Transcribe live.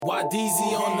Why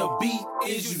DZ on the beat?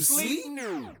 Is you sleep?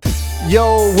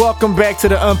 Yo, welcome back to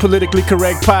the Unpolitically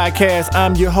Correct Podcast.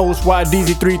 I'm your host,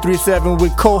 YDZ337,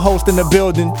 with co-host in the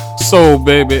building, Soul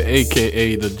Baby,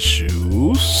 aka the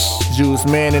Juice. Juice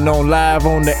Man, and on live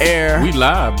on the air. We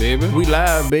live, baby. We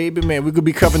live, baby, man. We could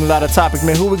be covering a lot of topics,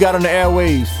 man. Who we got on the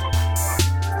airwaves?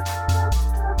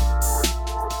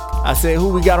 I said, who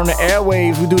we got on the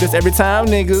airwaves? We do this every time,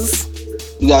 niggas.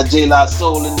 We got J La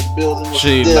Soul in the building.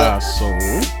 J La Soul.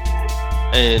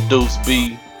 And Deuce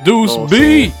B. Deuce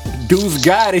B. Deuce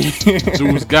Gotti.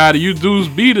 Deuce Gotti. You Deuce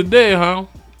B today, huh?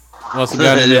 Must have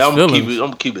got in his I'm feelings.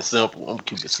 gonna keep it simple.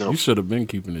 You should have been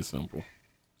keeping it simple.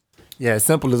 Yeah,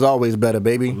 simple is always better,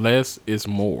 baby. Less is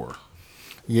more.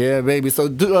 Yeah, baby. So,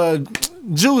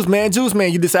 Juice, man,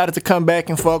 you decided to come back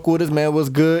and fuck with us, man. What's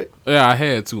good? Yeah, I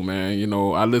had to, man. You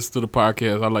know, I listened to the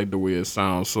podcast. I like the way it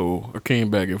sounds, so I came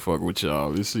back and fuck with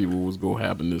y'all. Let's see what was gonna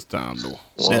happen this time, though.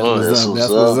 That's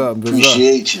what's up.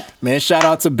 Appreciate you. Man, shout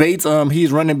out to Bates.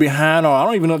 He's running behind, or I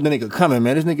don't even know if the nigga coming,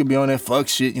 man. This nigga be on that fuck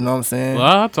shit, you know what I'm saying?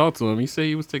 Well, I talked to him. He said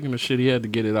he was taking the shit. He had to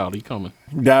get it out. He coming.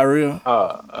 Diarrhea.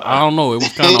 I don't know. It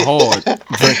was kind of hard.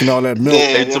 Drinking all that milk.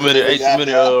 Ate too many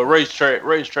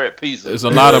racetrack pieces. There's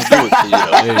a lot of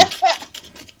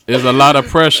there's a lot of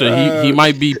pressure. He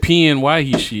might be peeing while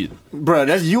he shit. Bruh,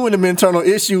 that's you and them internal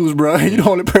issues, bruh. You the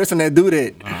only person that do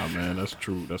that. Nah, man, that's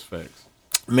true. That's facts.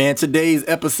 Man, today's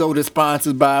episode is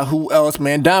sponsored by who else,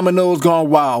 man? Domino's Gone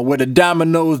Wild, where the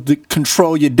dominoes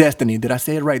control your destiny. Did I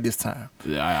say it right this time?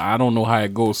 Yeah, I don't know how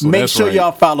it goes. So Make that's sure right.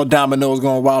 y'all follow Domino's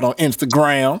Gone Wild on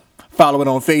Instagram. Follow it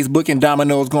on Facebook and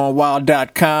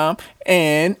Domino'sGoneWild.com.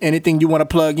 And anything you want to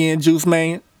plug in, Juice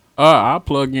Man? I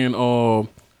plug in,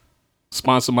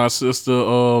 sponsor my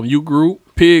sister, youth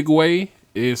group, Pig Way.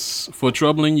 It's for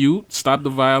troubling youth. Stop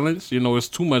the violence. You know, it's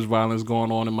too much violence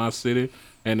going on in my city.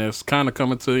 And it's kind of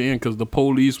coming to the end because the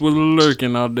police were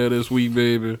lurking out there this week,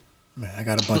 baby. Man, I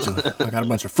got a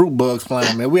bunch of fruit bugs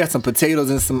flying, man. We had some potatoes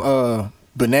and some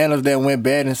bananas that went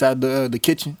bad inside the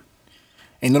kitchen.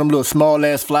 And them little small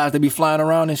ass flies that be flying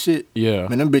around and shit. Yeah.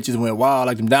 Man, them bitches went wild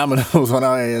like them dominoes on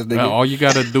our ass. Now, all you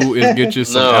gotta do is get you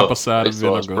some apple cider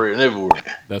vinegar. Spreading everywhere.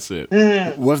 That's it.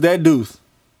 What's that, Deuce?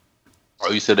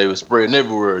 Oh, you said they were spreading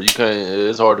everywhere. You can't.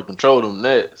 It's hard to control them.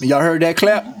 Nets. Y'all heard that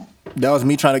clap? That was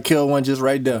me trying to kill one just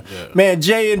right there. Yeah. Man,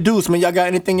 Jay and Deuce, man, y'all got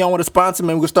anything y'all want to sponsor?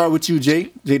 Man, we'll start with you,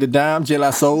 Jay. Jay the Dime, J La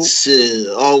Soul. Shit,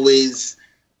 always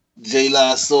J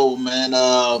La Soul, man.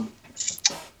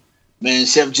 Man,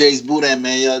 Chef Jay's Boudin,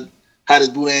 man. Y'all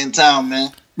hottest Boudin in town, man.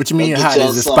 What you mean I'll get hot? y'all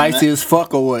Is it some, spicy man. as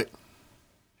fuck or what?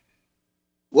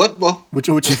 What, bro? What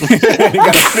you got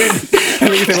offended.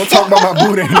 Nigga said, don't talk about my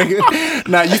Boudin, nigga.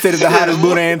 Nah, you said it's the hottest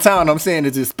Boudin in town. I'm saying,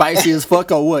 is it spicy as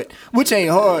fuck or what? Which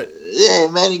ain't hard. Yeah,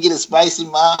 man, you get a spicy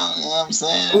mouth. You know what I'm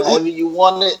saying? However you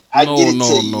want it, I get it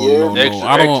to you. No. Extra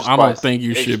I don't spicy. think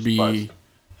you Extra should be spicy.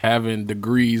 having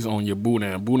degrees on your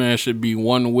boudin. Boudin should be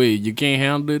one way. You can't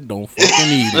handle it, don't fucking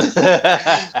eat it.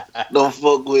 Don't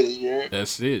fuck with it, yeah.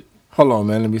 That's it. Hold on,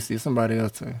 man. Let me see. Somebody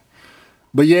else too.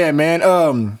 But yeah,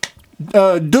 man.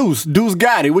 Deuce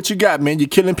Gotti, what you got, man? You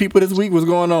killing people this week? What's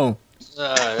going on?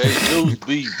 Hey, Deuce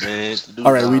B, man.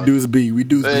 All right, we Deuce B. We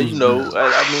Deuce Man, B. you know,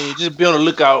 I mean, just be on the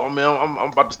lookout. I mean,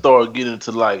 I'm about to start getting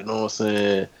into, like, you know what I'm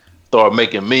saying, start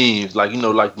making memes, like, you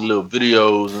know, like the little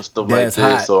videos and stuff That's like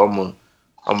that. hot. So I'm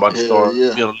about to start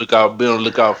be on the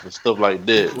lookout for stuff like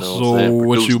that. You know what I'm saying? So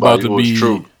what Produced you by about to yours be?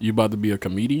 truly. You about to be a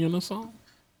comedian or something?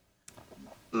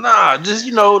 Nah, just,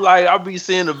 you know, like, I be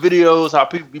seeing the videos, how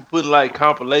people be putting, like,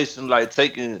 compilations, like,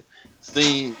 taking,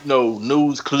 you know,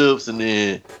 news clips and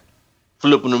then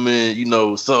flipping them in, you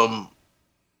know, something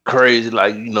crazy,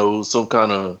 like, you know, some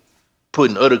kind of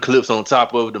putting other clips on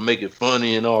top of it to make it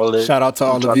funny and all that. Shout out to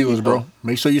all the viewers, bro.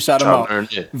 Make sure you shout them Trying out. to earn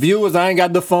that. Viewers, I ain't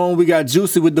got the phone. We got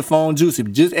Juicy with the phone. Juicy,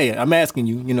 just hey, I'm asking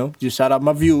you. You know, just shout out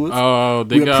my viewers.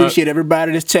 We appreciate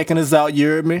everybody that's checking us out. You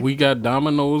heard me? We got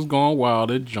Domino's Gone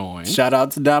Wild at join. Shout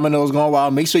out to Domino's Gone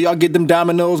Wild. Make sure y'all get them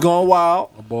Domino's Gone Wild.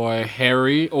 My boy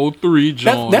Harry 03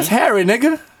 joined. That's Harry,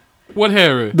 nigga. What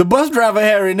Harry? The bus driver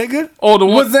Harry, nigga. Oh, the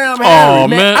one. What's down, Harry? Oh,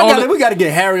 man. We gotta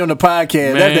get Harry on the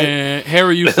podcast. Man,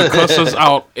 Harry used to cuss us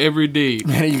out every day.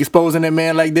 Man, you exposing that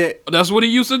man like that? That's what he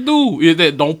used to do. Is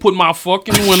that don't put my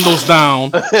fucking windows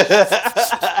down.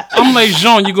 I'm like,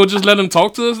 Jean, you go just let him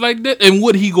talk to us like that? And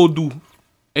what he go do?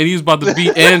 And he's about to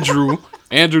beat Andrew.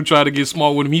 Andrew tried to get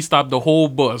smart with him. He stopped the whole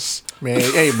bus. Man,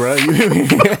 hey, bro.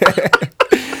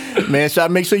 Man,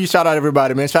 make sure you shout out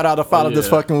everybody, man. Shout out to follow this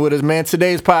fucking with us, man.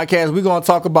 Today's podcast, we're going to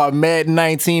talk about Madden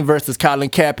 19 versus Colin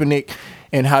Kaepernick.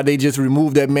 and how they just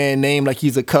removed that man's name like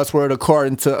he's a cuss word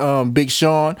according to Big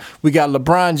Sean. We got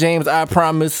LeBron James I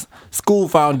Promise School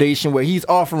Foundation where he's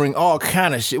offering all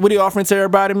kind of shit. What are you offering to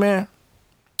everybody, man?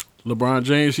 LeBron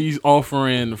James, he's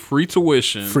offering free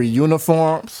tuition, Free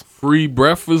uniforms, free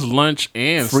breakfast, lunch,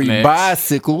 and free snacks.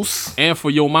 bicycles. And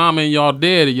for your mom and y'all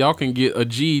daddy, y'all can get a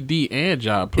GED and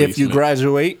job placement. If you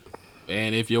graduate.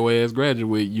 And if your ass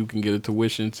graduate, you can get a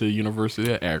tuition to the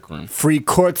University of Akron. Free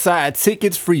courtside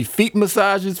tickets, free feet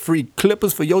massages, free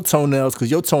clippers for your toenails, because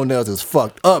your toenails is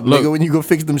fucked up, Look. nigga, when you go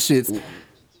fix them shits.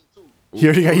 You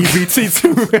already got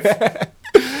EBT too.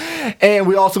 And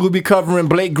we also will be covering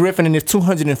Blake Griffin and his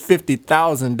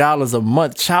 $250,000 a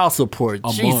month child support.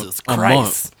 Jesus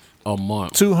Christ. A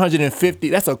month.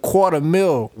 $250. That's a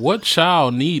 $250,000. What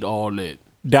child need all that?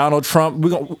 Donald Trump.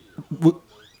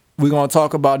 We're gonna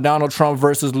talk about Donald Trump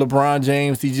versus LeBron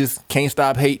James. He just can't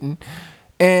stop hating.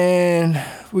 And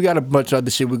we got a bunch of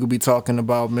other shit we could be talking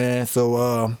about, man.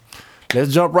 So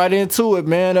let's jump right into it,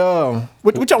 man.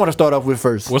 What y'all want to start off with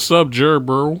first? What's up, Jared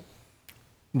Bro?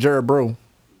 Jared Bro.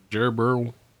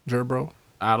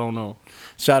 I don't know.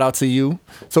 Shout out to you.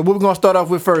 So what we're gonna start off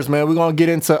with first, man? We're gonna get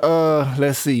into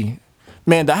let's see.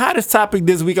 Man, the hottest topic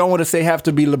this week I want to say have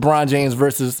to be LeBron James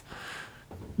versus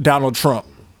Donald Trump.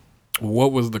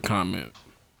 What was the comment?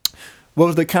 What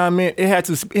was the comment? It had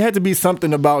to be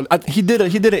something about he did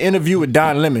an interview with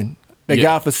Don Lemon, that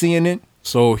guy for CNN.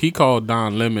 So he called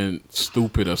Don Lemon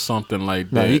stupid or something like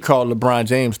that. No, he called LeBron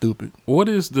James stupid. What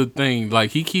is the thing? Like,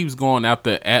 he keeps going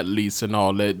after athletes and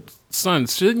all that. Son,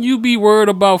 shouldn't you be worried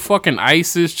about fucking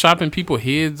ISIS chopping people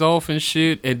heads off and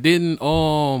shit? And didn't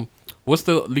what's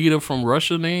the leader from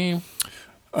Russia name?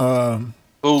 Putin.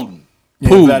 Yeah,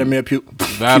 Putin.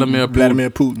 Vladimir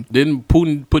Putin. Didn't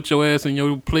Putin put your ass in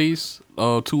your place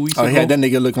 2 weeks ago? Oh, he had that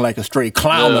nigga looking like a straight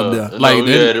clown up there. Like,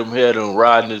 he had him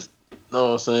riding his. You know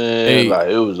what I'm saying? Hey. Like,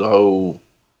 it was a whole.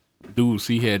 Dudes,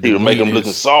 he had. He was making him wieners.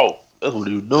 looking soft. That's what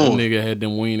he was That doing. nigga had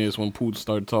them wieners when Putin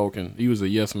started talking. He was a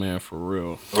yes man for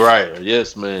real. Right.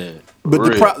 Yes, man. But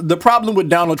Real. the problem with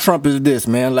Donald Trump is this,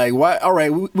 man. Like, why? All right,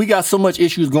 we got so much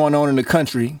issues going on in the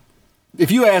country.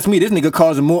 If you ask me, this nigga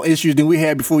causing more issues than we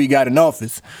had before he got in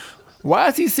office. Why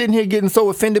is he sitting here getting so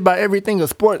offended by everything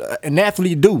an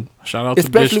athlete do? Shout out to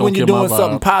especially Bitch, when don't you're kill my doing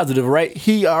something vibe. positive,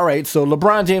 right? All right. So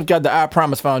LeBron James got the I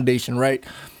Promise Foundation, right?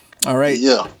 All right.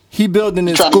 Yeah. He building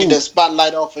his Trying school. to get that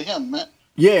spotlight off of him, man.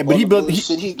 Yeah, but All he the built.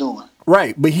 shit he doing.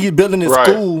 Right, but he's building his Right.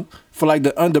 school for like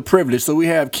the underprivileged. So we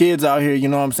have kids out here, you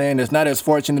know what I'm saying, that's not as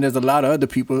fortunate as a lot of other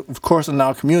people, of course, in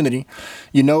our community,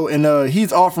 you know, and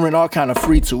he's offering all kind of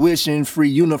free tuition, free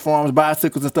uniforms,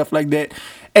 bicycles and stuff like that.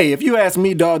 Hey, if you ask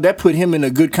me, dog, that put him in a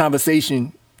good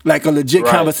conversation, like a legit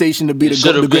Right. conversation to be It the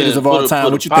should've greatest been of all put a- time. put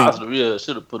a What you think? positive. Yeah,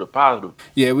 should have put a positive.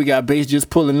 Yeah, we got bass just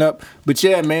pulling up. But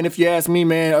yeah, man, if you ask me,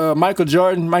 man, Michael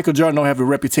Jordan don't have a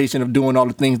reputation of doing all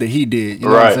the things that he did. You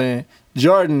know what I'm Right. saying?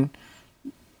 Jordan,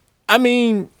 I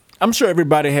mean, I'm sure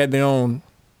everybody had their own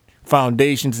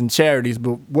foundations and charities,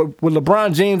 but what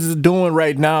LeBron James is doing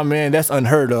right now, man, that's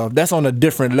unheard of. That's on a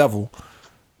different level.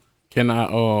 Can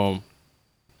I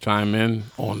chime in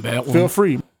on that one? Feel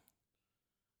free.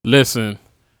 Listen,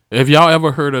 if y'all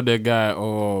ever heard of that guy,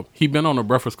 he been on the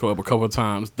Breakfast Club a couple of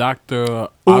times, Dr.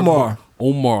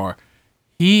 Omar.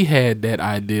 He had that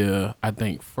idea, I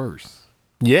think, first.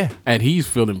 Yeah. And he's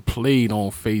feeling played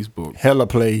on Facebook. Hella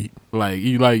played. Like,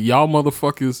 y'all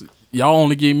motherfuckers, y'all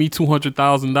only gave me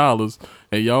 $200,000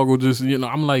 and y'all go just,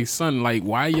 I'm like, son, like,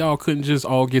 why y'all couldn't just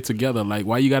all get together? Like,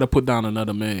 why you got to put down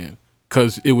another man?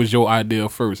 Because it was your idea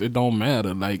first. It don't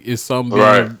matter. Like, it's something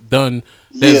being done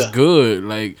that's good.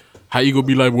 Like, how you gonna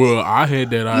be like, well, I had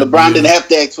that idea. LeBron didn't have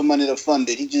to ask for money to fund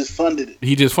it. He just funded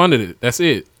it. That's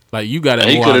it. Like, you got to.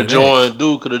 He could have joined.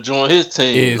 Dude could have joined his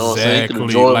team. You know what I'm saying? He could have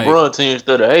joined Like, LeBron's team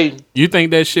instead of hating. You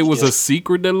think that shit was a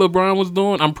secret that LeBron was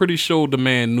doing? I'm pretty sure the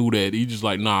man knew that. He just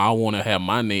like, nah, I want to have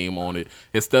my name on it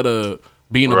instead of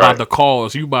being about the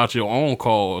cause. You about your own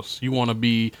cause. You want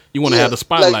to have the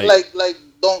spotlight. Like,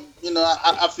 don't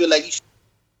I feel like he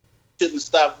shouldn't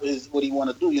stop what he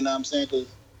want to do. You know what I'm saying? Because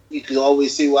you can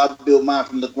always say, well, I built mine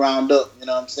from the ground up. You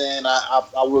know what I'm saying?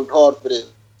 I worked hard for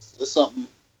this. It's something.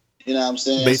 You know what I'm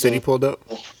saying? Bass said he pulled up.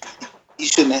 He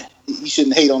shouldn't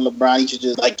hate on LeBron. He should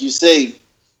just, like you say,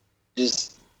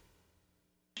 just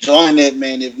join that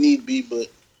man if need be. But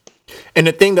And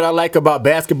the thing that I like about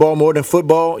basketball more than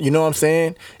football, you know what I'm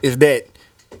saying, is that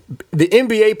the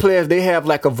NBA players, they have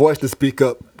like a voice to speak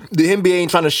up. The NBA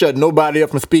ain't trying to shut nobody up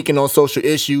from speaking on social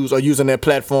issues or using their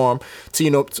platform to,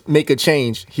 to make a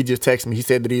change. He just texted me. He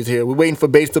said that he's here. We're waiting for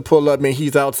Bass to pull up, man.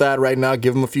 He's outside right now.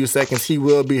 Give him a few seconds. He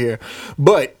will be here.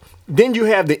 But then you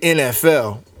have the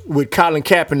NFL, with Colin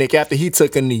Kaepernick after he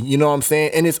took a knee. You know what I'm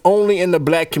saying? And it's only in the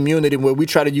black community where we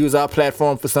try to use our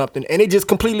platform for something, and they just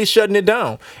completely shutting it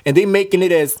down. And they making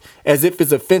it as if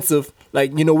it's offensive,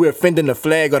 like, you know, we're offending the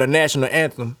flag or the national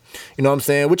anthem. You know what I'm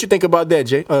saying? What you think about that,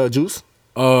 Juice?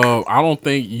 I don't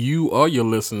think you or your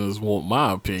listeners want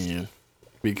my opinion,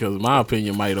 because my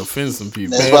opinion might offend some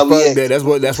people. That's why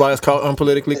we That's why it's called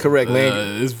unpolitically correct,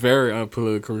 man. It's very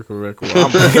unpolitically correct. I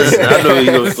know what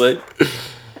you're gonna say.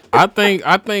 I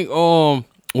think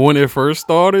when it first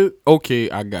started, okay,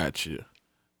 I got you.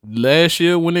 Last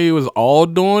year when they was all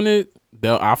doing it,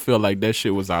 I feel like that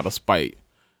shit was out of spite.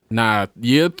 Now,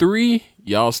 year 3,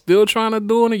 y'all still trying to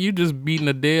doing it, you just beating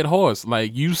a dead horse.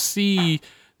 Like, you see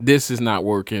this is not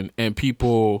working and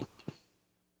people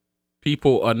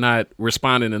are not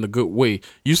responding in a good way.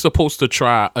 You're supposed to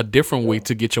try a different way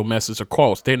to get your message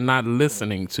across. They're not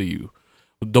listening to you.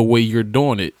 The way you're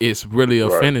doing it, it's really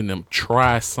offending them.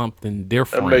 Try something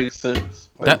different. That makes sense.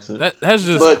 That's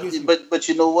just. But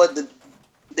you know what?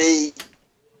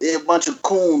 They're a bunch of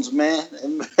coons, man.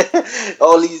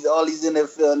 all these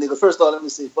NFL niggas. First of all, let me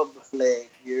say fuck the flag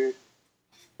here.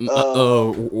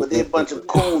 But they're a bunch of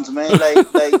coons, man.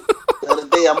 Like the other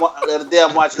day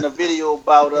I'm watching a video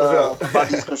about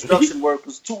these construction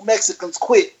workers. 2 Mexicans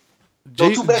quit.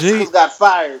 Those 2 Mexicans got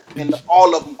fired, and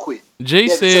all of them quit. Jay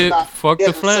said, "Fuck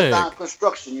the flag." Shut down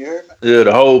construction. You heard me? Yeah,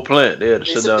 the whole plant. They had to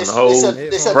shut down the whole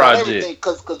they shut project. down everything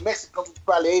because Mexicans was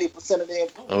probably 80% of their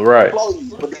Right.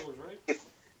 employees. But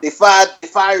they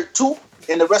fired 2,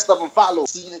 and the rest of them followed.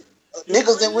 See,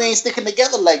 niggas and we ain't sticking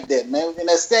together like that, man. And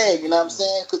that's sad. You know what I'm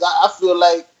saying? Because I feel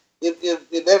like if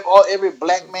every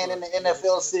black man in the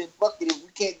NFL said, "Fuck it, if we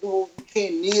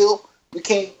can't kneel, we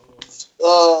can't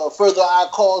further our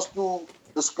cause through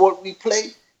the sport we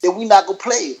play, then we not gonna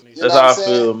play it." You That's know how what I I'm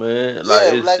feel, saying?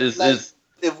 man. Like, it's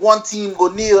if one team go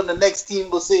kneel and the next team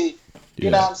go say, you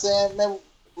know what I'm saying, man,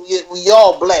 we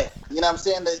all black. You know what I'm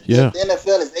saying? The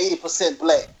NFL is 80%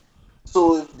 black.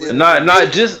 So if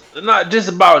not just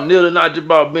about kneeling, not just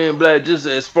about being black, just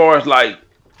as far as like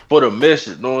for the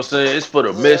message. You know what I'm saying? It's for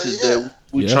the message that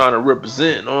we trying to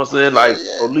represent. You know what I'm saying? Like,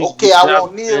 at least okay, I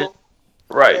won't kneel.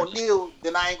 Right. I won't kneel,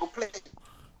 then I ain't gonna play.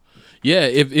 Yeah,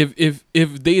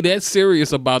 if they that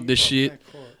serious about this shit,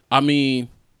 I mean,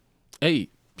 hey,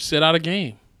 sit out a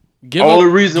game. Only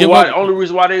reason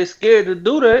why they scared to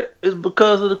do that is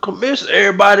because of the commission.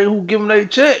 Everybody who give them their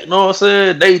check, you know what I'm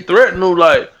saying? They threaten them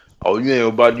like, "Oh, you ain't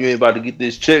about to get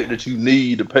this check that you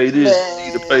need to pay this,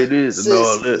 and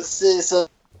all that."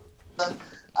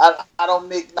 I don't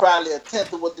make probably a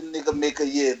tenth of what the nigga make a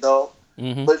year, dog.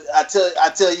 Mm-hmm. But I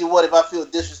tell you what, if I feel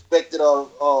disrespected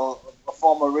or a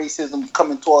form of racism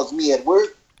coming towards me at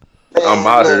work, man, I'm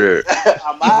out of there.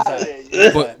 I'm out of there.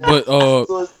 Yeah. But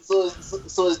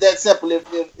so it's that simple.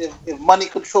 If money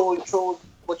controls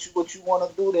what you want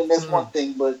to do, then that's one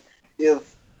thing. But if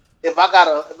I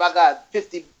got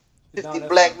 50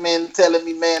 black men telling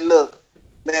me, man, look,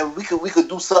 man, we could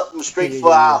do something straight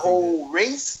for our whole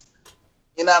race.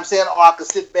 You know what I'm saying? Or I could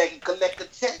sit back and collect a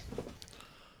check.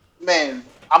 Man,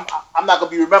 I'm not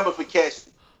gonna be remembered for cash.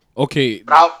 Okay.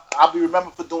 But I'll be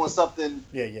remembered for doing something.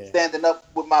 Standing up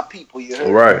with my people. You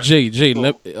heard? Right. Jay,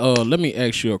 let me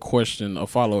ask you a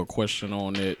follow-up question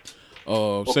on it.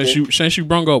 Since you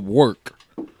brought up work,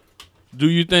 do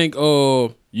you think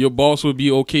your boss would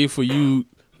be okay for you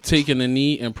taking a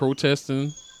knee and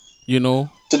protesting? You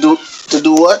know, to do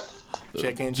what?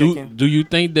 Check in. Do you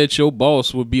think that your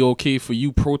boss would be okay for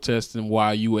you protesting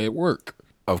while you at work?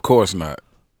 Of course not.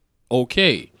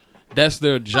 Okay, that's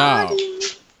their job.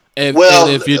 And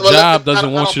if your job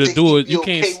doesn't want you to do it, you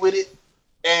can't. Okay with it,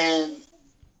 and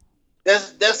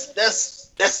that's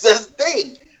the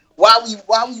thing. Why we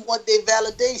want their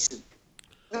validation?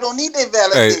 We don't need their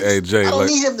validation. Hey, Jay, I don't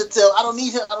need him to tell. I don't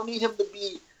need him to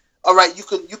be. All right, you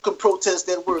can protest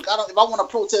at work. If I want to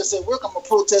protest at work, I'm gonna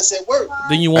protest at work.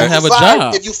 Then you won't have a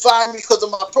job. If you fire me because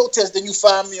of my protest, then you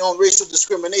fire me on racial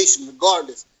discrimination,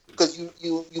 regardless. Because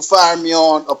you fire me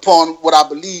upon what I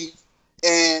believe,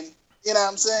 and you know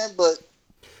what I'm saying.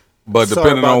 But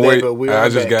depending on where I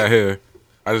just got here,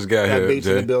 Jay. In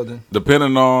the building.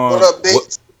 Depending on what up,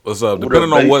 Bates? What's up?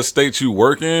 Depending on what state you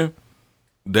work in,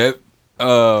 that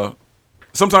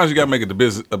sometimes you gotta make a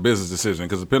business decision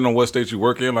because depending on what state you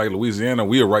work in, like Louisiana,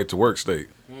 we a right to work state.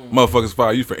 Motherfuckers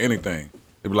fire you for anything.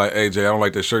 They be like, "Hey Jay, I don't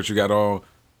like that shirt you got on.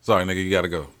 Sorry, nigga, you gotta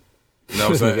go." You know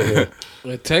what I'm saying?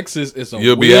 In Texas, it's a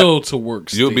will to work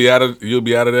state. You'll be out of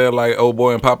there like old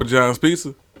boy and Papa John's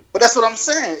pizza. But that's what I'm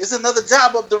saying. It's another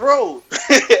job up the road.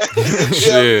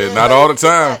 Shit, not all the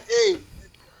time. Hey,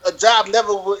 a job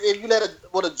never. If you let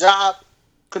a job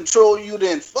control you,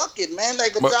 then fuck it, man.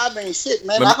 Like a job ain't shit,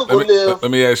 man. I could go live. Let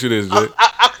me ask you this, Jay.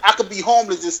 I could be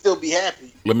homeless and still be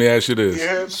happy. Let me ask you You this.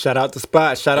 heard me? Shout out to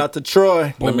Spot. Shout out to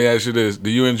Troy. Let me ask you this. Do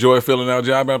you enjoy filling out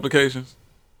job applications?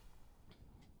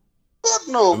 Fuck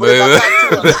no, but if I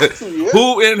got to, you heard me?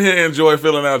 Who in here enjoy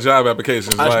filling out job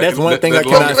applications? That's one thing I like-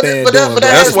 cannot stand But doing.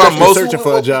 That's why especially most- searching for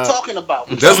a what job. we talking about.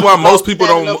 That's why most people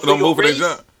Standing up don't move for their your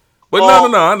job. race But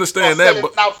no, I understand or that.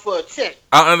 selling But out for a check.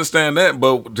 I understand that.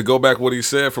 But to go back what he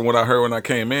said from what I heard when I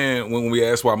came in, when we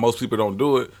asked why most people don't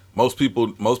do it, most people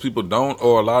don't,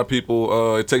 or a lot of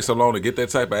people, it takes so long to get that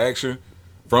type of action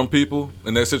from people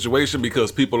in that situation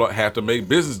because people have to make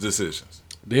business decisions.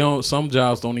 They don't. Some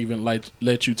jobs don't even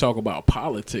let you talk about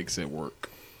politics at work.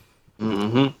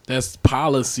 Mm-hmm. That's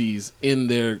policies in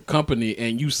their company,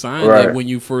 and you sign Right. that when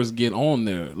you first get on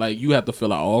there. Like you have to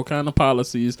fill out all kind of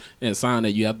policies and sign it.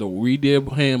 You have to read their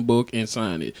handbook and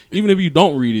sign it. Even if you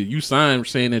don't read it, you sign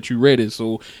saying that you read it.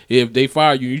 So if they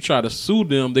fire you, you try to sue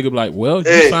them, they could be like, "Well,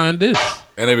 you Hey. signed this."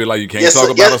 And they be like, you can't Yes, talk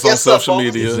sir. about Yes, us on yes, sir, social boss.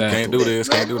 media. Exactly. Can't do this.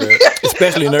 Can't do that.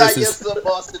 Especially I'm not nurses. yes sir,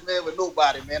 Boston man with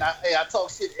nobody, man. I talk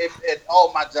shit at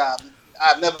all my jobs.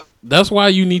 I've never That's why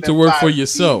you need to been work fired for being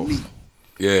yourself. me.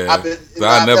 Yeah. I've been, So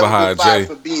I never hired been fired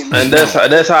Jay. for being me. And that's how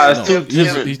it's No,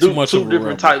 two he's too much of a different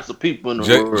rebel. types of people in the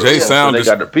Jay, world. Jay So sound they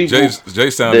got the people. Jay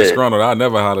sound that- disgruntled. I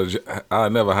never hired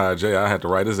Jay. I had to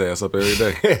write his ass up every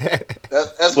day.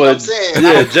 That's what I'm But saying.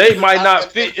 yeah, Jay might not I-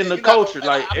 fit in the you're not culture.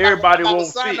 gonna- Like I'm not everybody gonna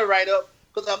won't sign fit. it right up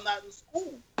because I'm not in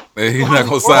school. And he's not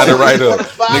gonna sign it right up.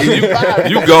 Nigga,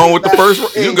 you going with the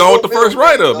first. You going with the first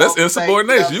write up. That's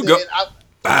insubordination. You go.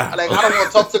 I don't want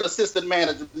to talk to the assistant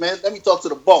manager, man. Let me talk to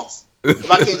the boss. If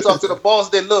I can't talk to the boss,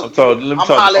 then look, Let me I'm talk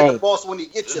to hollering at Owen. the boss when he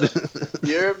gets you.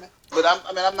 You hear me? But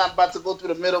I'm not about to go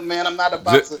through the middle, man. I'm not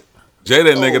about to. Jay,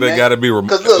 that nigga that man. got to be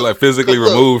 'Cause look, like physically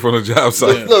 'cause look. removed from the job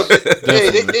site. Look,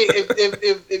 hey,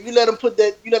 if you let them put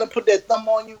that thumb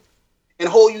on you and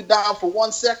hold you down for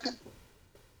 1 second,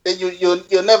 then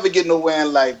you'll never get nowhere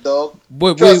in life, dog.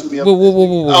 But Trust wait, me.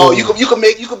 whoa. Oh, you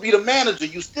could be the manager.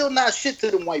 You still not shit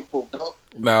to them white folk, dog.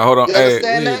 Now hold on. You Hey,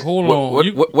 understand that? Hold on.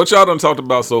 what y'all done talked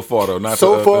about so far though? Not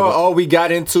So to, far, all we got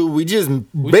into, we just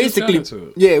basically, just got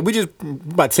into it. we just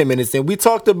about 10 minutes in. We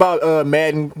talked about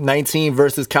Madden 19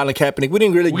 versus Colin Kaepernick. We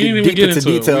didn't really We get didn't deep even into get into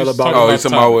it. We detail just about. talked Oh, about he's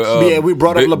talking about with, We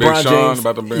brought up Big LeBron Sean, James.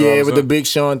 about the Big Yeah, Sean with the Big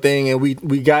Sean thing, and we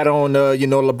got on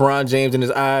LeBron James and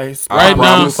his eyes. Right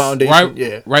now,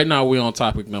 Foundation. right now we're on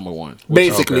topic number 1.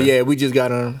 Basically, Okay. yeah, we just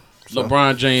got on.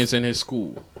 LeBron James and his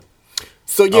school.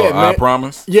 So yeah, Oh, man. I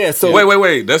promise. Yeah, so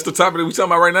Wait. That's the topic that we talking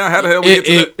about right now. How the hell we It- get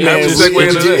to it- that? How Man, we it- we, segue it,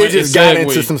 into just, that? it just got Segue.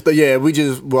 into some stuff. Yeah,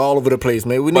 we're all over the place,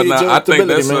 man. We But need nah, your I think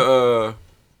stability, that's man.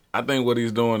 I think what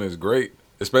he's doing is great,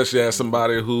 especially as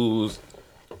somebody who's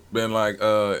been like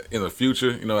in the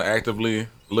future, actively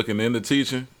looking into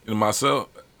teaching. And myself,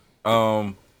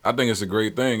 I think it's a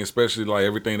great thing, especially like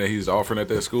everything that he's offering at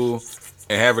that school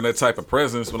and having that type of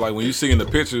presence. But like when you see in the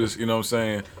pictures, you know what I'm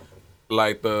saying,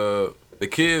 like the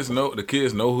kids know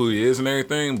who he is and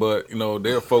everything, but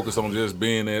they're focused on just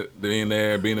being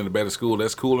there, being in a better school.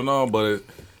 That's cool and all, but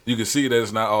you can see that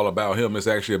it's not all about him. It's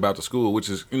actually about the school, which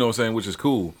is which is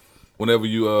cool. Whenever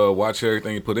you watch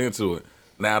everything you put into it.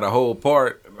 Now the whole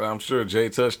part, I'm sure Jay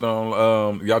touched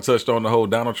on. Y'all touched on the whole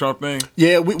Donald Trump thing.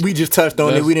 Yeah, we just touched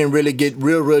on it. We didn't really get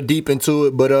real deep into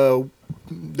it, but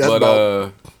that's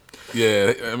about.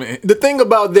 Yeah, I mean, The thing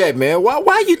about that, man,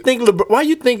 why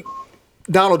you think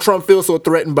Donald Trump feels so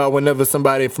threatened by whenever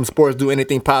somebody from sports do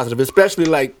anything positive, especially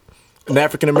like an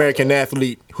African American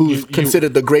athlete who's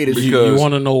considered the greatest. You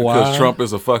wanna know why? Because Trump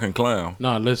is a fucking clown.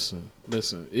 Nah, listen.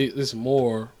 It's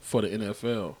more for the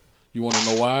NFL. You want to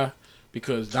know why?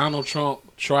 Because Donald Trump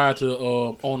tried to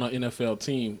own an NFL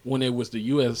team when it was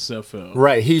the USFL.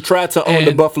 Right, he tried to own the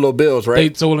And Buffalo Bills, They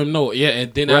right? told him no. Yeah,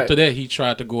 and then Right. after that, he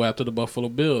tried to go after the Buffalo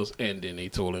Bills, and then they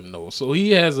told him no. So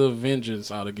he has a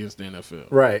vengeance out against the NFL.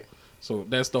 Right. So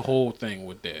that's the whole thing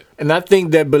with that. And I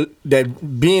think that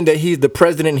being that he's the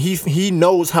president, he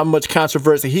knows how much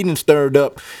controversy he done stirred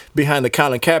up behind the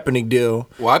Colin Kaepernick deal.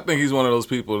 Well, I think he's one of those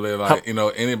people that like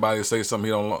anybody say something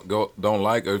he don't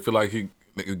like or feel like he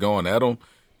is going at him,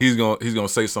 he's gonna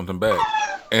say something back.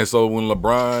 And so when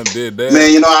LeBron did that,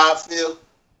 Man, you know how I feel.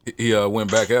 he went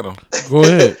back at him. Go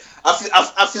ahead. I feel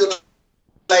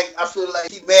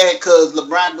like he mad because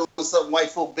LeBron doing something white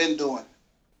folk been doing.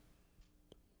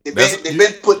 They've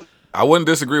been putting. I wouldn't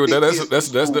disagree with that. That's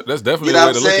definitely a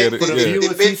way to look at it. For the Yeah.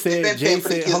 viewers, They he said, been Jay paying for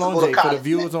the said, kids hold to on, go to Jay, for the college,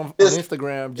 viewers man. on This-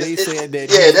 Instagram, Jay this- said that yeah, he's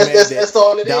that's- mad that's- that that's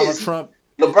all it Donald is. Trump.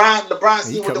 LeBron He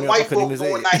see what cut the me off, I white couldn't folk even say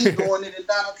doing. it. Now he doing it in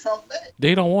Donald Trump back.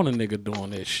 They don't want a nigga doing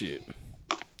that shit.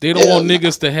 They don't want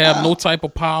niggas to have no type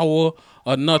of power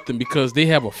or nothing because they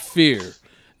have a fear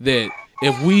that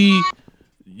if we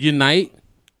unite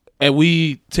and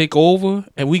we take over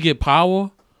and we get power,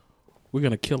 we're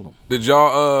gonna kill them. Did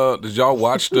y'all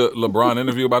watch the LeBron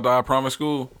interview about the I Promise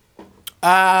School?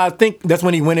 I think that's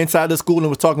when he went inside the school and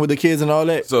was talking with the kids and all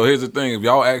that. So here's the thing: if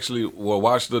y'all actually will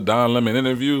watch the Don Lemon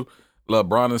interview,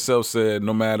 LeBron himself said,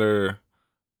 no matter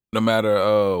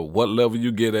what level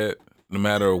you get at, no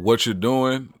matter what you're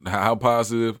doing, how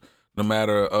positive, no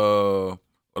matter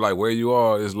like where you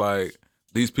are, it's like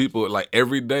these people, like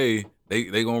every day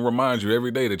they gonna remind you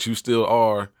every day that you still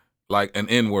are like an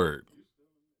N-word.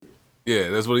 Yeah,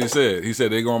 that's what he said. He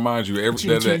said they're gonna remind you every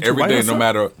day,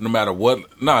 no matter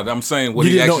what. Nah, I'm saying what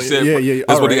he actually said. Yeah.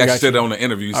 That's what he actually said on the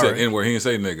interview. He said N-word. He didn't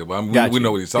say nigga, but we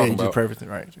know what he's talking about. Perfect,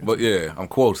 right? But yeah, I'm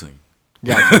quoting.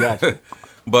 Gotcha.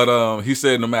 But he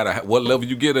said no matter what level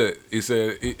you get at, he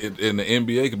said in the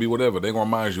NBA, it could be whatever. They're gonna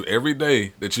remind you every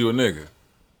day that you a nigga.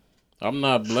 I'm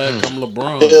not black. I'm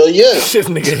LeBron. Hell yeah. Shit,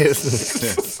 nigga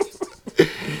is.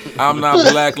 I'm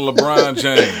not black, LeBron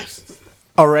James.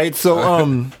 All right,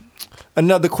 so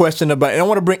another question about, and I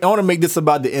want to make this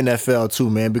about the NFL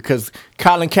too, man, because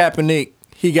Colin Kaepernick,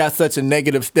 he got such a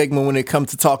negative stigma when it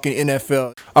comes to talking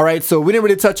NFL. All right, so we didn't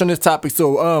really touch on this topic.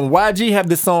 So YG have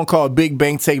this song called Big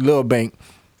Bank Take Lil Bank,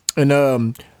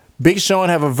 and Big Sean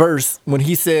have a verse when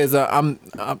he says, "I'm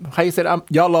how you said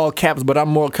y'all all caps, but I'm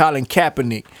more Colin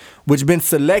Kaepernick," which been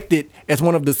selected as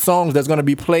one of the songs that's going to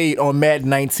be played on Madden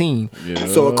 19. Yeah.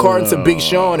 So according to Big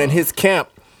Sean and his camp,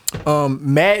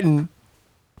 Madden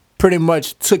pretty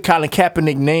much took Colin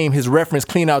Kaepernick name, his reference,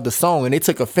 clean out the song, and they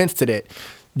took offense to that.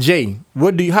 Jay,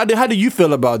 how do you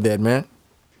feel about that, man?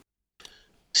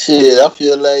 Shit, I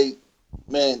feel like,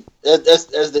 man, that's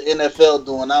the NFL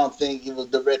doing. I don't think it was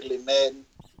directly Madden,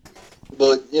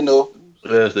 but you know,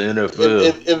 that's the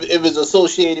NFL. If it's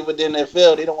associated with the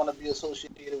NFL, they don't want to be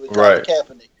associated with Colin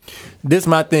Kaepernick. This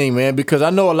my thing, man, because I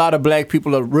know a lot of black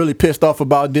people are really pissed off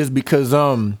about this because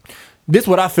this is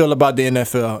what I feel about the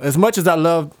NFL. As much as I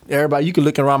love everybody, you can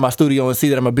look around my studio and see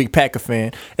that I'm a big Packer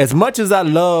fan. As much as I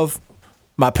love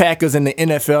my Packers and the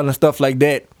NFL and stuff like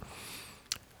that,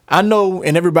 I know,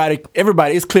 and everybody,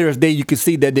 it's clear as day. You can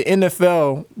see that the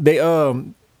NFL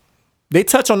they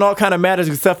touch on all kind of matters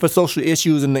except for social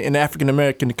issues in the African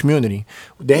American community.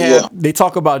 They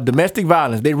talk about domestic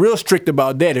violence. They real strict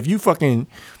about that. If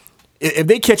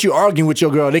they catch you arguing with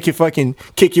your girl, they can fucking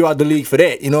kick you out the league for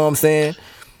that. You know what I'm saying?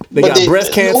 They got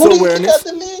breast cancer awareness.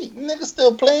 Niggas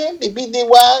still playing. They beat their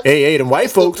wives. Hey, them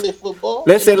white folks.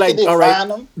 Let's say like, all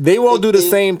right, they won't do the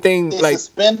same thing. Like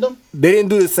suspend them. They didn't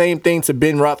do the same thing to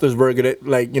Ben Roethlisberger. That,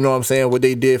 like, you know what I'm saying? What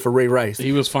they did for Ray Rice.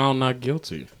 He was found not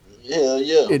guilty. Yeah.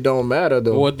 It don't matter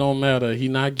though. What don't matter? He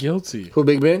not guilty. Who,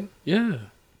 Big Ben? Yeah.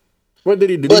 What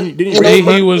did he do?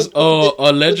 He was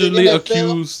allegedly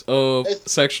accused of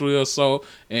sexual assault,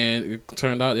 and it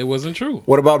turned out it wasn't true.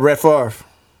 What about Brett Favre?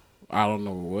 I don't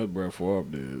know what Brett Favre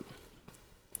did.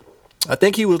 I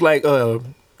think he was like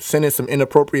sending some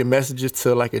inappropriate messages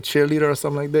to like a cheerleader or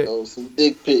something like that. Oh, some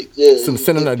dick pics. Yeah,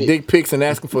 sending her dick pics and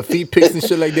asking for feet pics and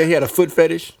shit like that. He had a foot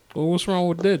fetish. Well, what's wrong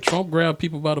with that? Trump grabbed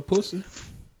people by the pussy.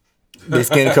 Their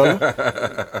skin color.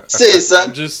 Say it, son.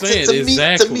 I'm just saying,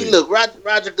 to me, look,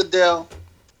 Roger Goodell.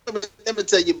 Let me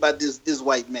tell you about this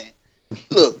white man.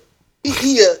 Look,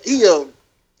 he'll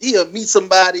meet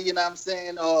somebody, you know what I'm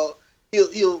saying, or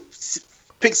he'll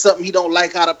pick something he don't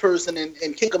like out of person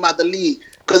and kick him out the league.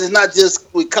 Because it's not just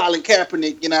with Colin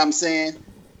Kaepernick, you know what I'm saying?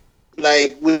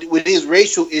 Like with his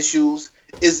racial issues,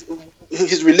 is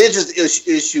his religious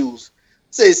issues.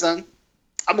 Say, son,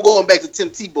 I'm going back to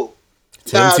Tim Tebow.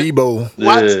 Tebow.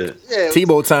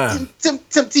 Tebow time. Tim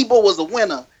Tebow was a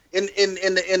winner in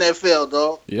the NFL,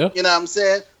 dog. Yeah. You know what I'm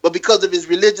saying? But because of his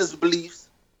religious beliefs,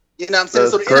 you know what I'm saying?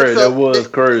 That's crazy. That was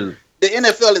crazy. The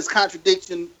NFL is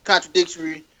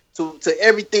contradictory to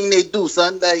everything they do,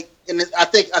 son. Like, and I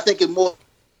think it's more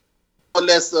or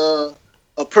less a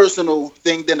personal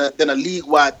thing than a league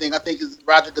wide thing. I think it's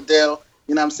Roger Goodell.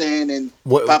 You know what I'm saying? And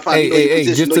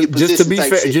just to be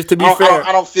fair,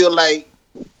 I don't feel like,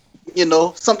 you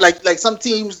know, some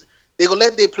teams they gonna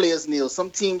let their players kneel. Some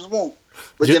teams won't.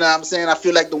 But you know what I'm saying? I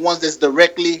feel like the ones that's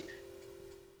directly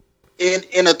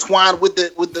intertwined with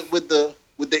the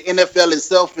NFL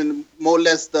itself and more or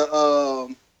less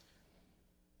the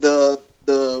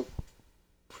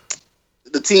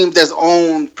team that's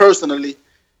owned personally,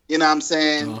 you know what I'm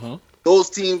saying? Uh-huh. Those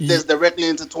teams that's directly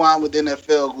intertwined with the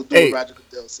NFL will do what Roger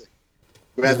Goodell said.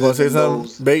 Rather than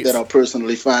those that are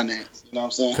personally financed. You know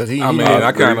what I'm saying?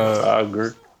 I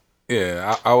agree.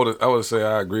 Yeah, I would say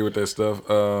I agree with that stuff.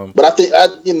 But I think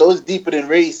it's deeper than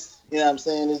race. You know what I'm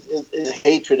saying? It's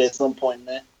hatred at some point,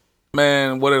 man.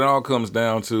 Man, what it all comes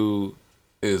down to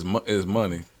is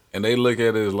money. and they look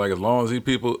at it as like as long as these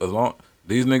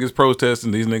niggas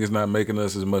protesting, these niggas not making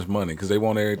us as much money because they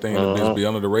want everything to just be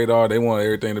under the radar. They want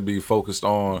everything to be focused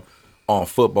on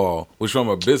football, which from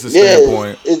a business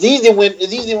standpoint, it's easy when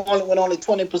only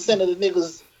 20% of the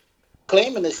niggas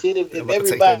claiming the shit. If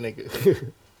everybody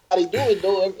do it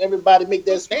though, everybody make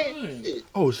that stand.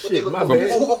 Oh shit, my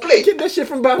bad. Get that shit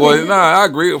from Bobby. well, nah, I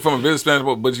agree from a business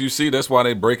standpoint, but you see, that's why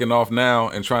they breaking off now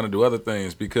and trying to do other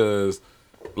things because.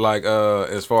 Like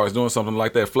as far as doing something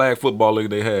like that flag football league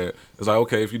they had, it's like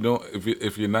okay, if you don't want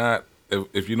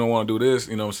to do this,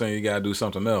 you know what I'm saying, you gotta do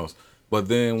something else. But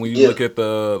then when you look at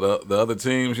the other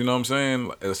teams, you know what I'm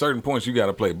saying, at a certain point you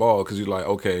gotta play ball because you're like,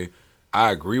 okay, I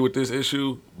agree with this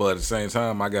issue, but at the same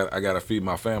time I gotta feed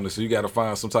my family, so you gotta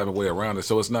find some type of way around it.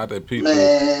 So it's not that people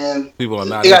are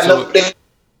not into it. They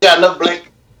got enough black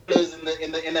players in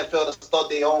the NFL to start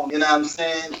their own. You know what I'm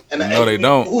saying? And no, they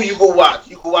don't. Who you go watch?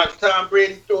 You go watch Tom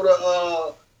Brady throw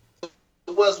the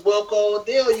Wes Welker all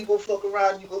day, or you go fuck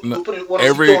around? You go put it one of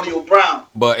Antonio Brown.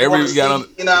 But you know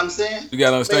what I'm saying? You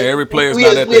gotta understand, every player's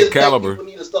not at that caliber. People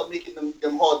need to start making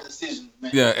them hard decisions,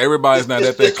 man. Yeah, everybody's not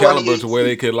at that caliber to where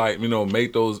they could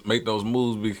make those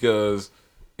moves because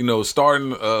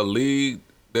starting a league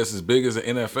that's as big as the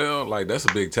NFL, like that's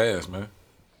a big task, man.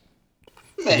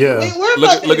 Man, yeah.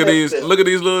 Look at these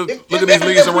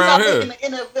leagues around here. In the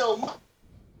NFL,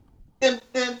 then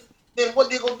what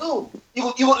they gonna do?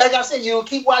 You like I said, you gonna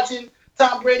keep watching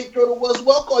Tom Brady throw the Wes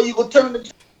Welker, or you gonna turn the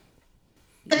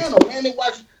channel, man, and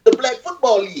watch the Black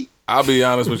Football League. I'll be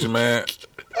honest with you, man.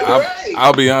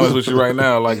 I'll be honest with you right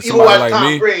now. Like somebody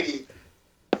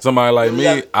like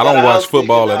me, I don't watch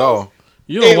football at all.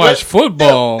 You don't watch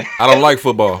football. I don't like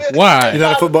football. Why? You're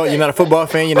not a football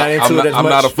fan. You're not into it as much. I'm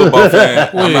not a football fan.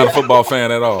 I'm not a football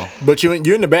fan at all. But you're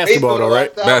into basketball though,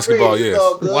 right? Basketball, yes.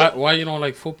 Why you don't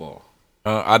like football?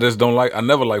 I just don't like. I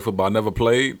never liked football. I never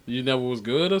played. You never was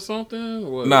good or something?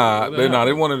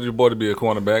 They wanted your boy to be a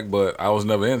cornerback, but I was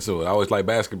never into it. I always liked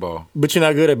basketball. But you're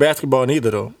not good at basketball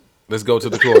neither, though. Let's go to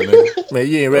the court, nigga. Man,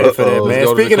 you ain't ready for that, man.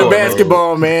 Speaking of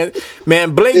basketball, man,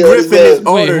 Blake Griffin is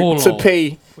ordered to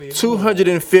pay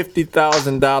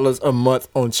 $250,000 a month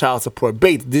on child support.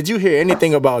 Bates, did you hear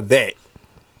anything about that?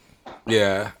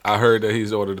 Yeah, I heard that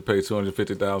he's ordered to pay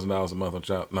 $250,000 a month on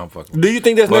child. No, I'm fucking. Do you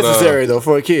think that's necessary though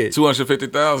for a kid?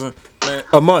 $250,000, man,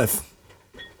 a month.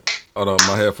 Hold on,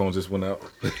 my headphones just went out.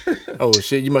 Oh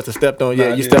shit, you must have stepped on.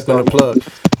 Yeah, you stepped on the plug.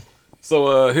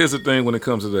 So here's the thing when it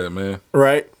comes to that, man.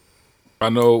 Right. I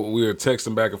know we were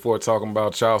texting back and forth talking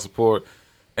about child support.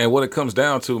 And what it comes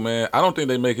down to, man, I don't think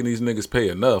they making these niggas pay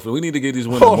enough. And we need to get these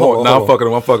women more. Nah, I'm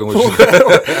fucking with you. Hell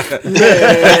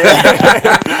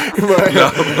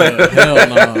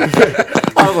no.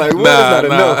 I was like, what is not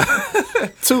enough?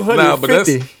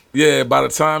 250. By the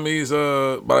time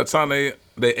they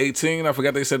 18, I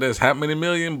forgot they said that's how many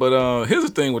million. But here's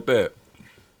the thing with that.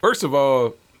 First of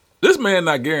all, this man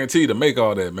not guaranteed to make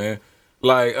all that, man.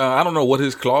 Like, I don't know what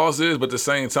his clause is, but at the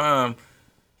same time,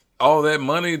 all that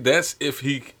money, that's if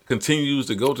he continues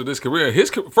to go to this career.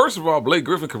 First of all, Blake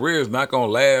Griffin's career is not going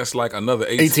to last like another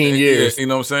 18 years. You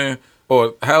know what I'm saying?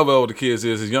 Or however old the kids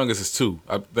is. His youngest is 2,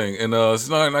 I think. And it's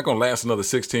not going to last another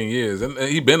 16 years. And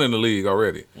he been in the league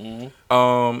already.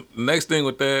 Mm-hmm. Next thing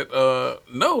with that,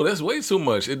 no, that's way too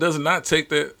much. It does not take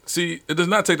that. See, it does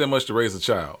not take that much to raise a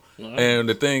child. Mm-hmm. And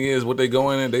the thing is, what they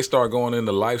go in, they start going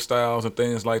into lifestyles and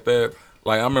things like that.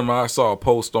 Like, I remember I saw a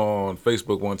post on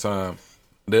Facebook one time.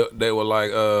 They were like,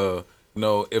 if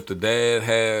the dad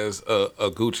has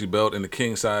a Gucci belt in the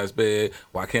king size bed,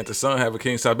 why can't the son have a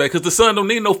king size bed? Because the son don't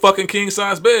need no fucking king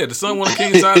size bed. The son want a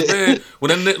king size bed. When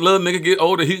that little nigga get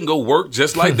older, he can go work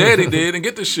just like daddy did and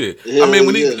get the shit. I mean,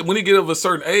 when he get of a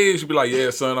certain age, you be like, yeah,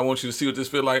 son, I want you to see what this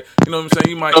feel like. You know what I'm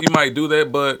saying? You might do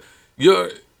that, but your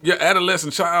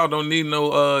adolescent child don't need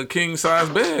no king size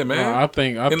bed, man. I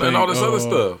think and all this other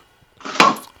stuff.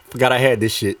 Forgot I had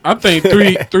this shit. I think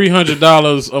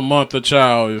 $300 a month a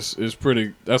child is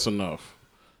pretty. That's enough.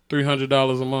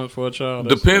 $300 a month for a child.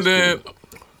 Depending.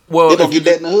 Well, they don't get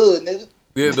that in the hood, nigga.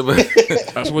 Yeah,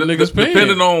 that's what niggas paying.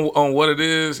 Depending on what it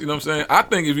is, you know what I'm saying. I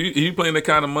think if you paying that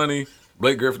kind of money,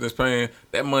 Blake Griffin is paying,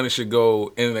 that money should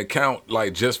go in an account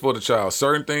like just for the child.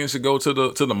 Certain things should go to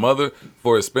the mother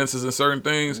for expenses and certain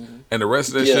things, and the rest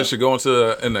of that shit should go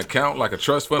into an account like a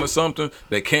trust fund or something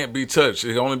that can't be touched.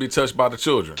 It can only be touched by the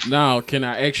children. Now, can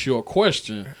I ask you a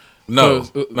question? No,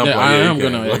 I am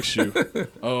gonna ask you.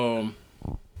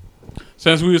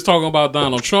 Since we was talking about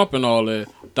Donald Trump and all that,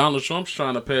 Donald Trump's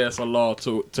trying to pass a law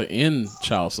to end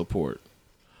child support.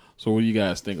 So what do you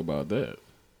guys think about that?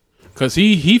 Because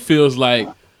he feels like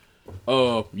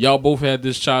y'all both had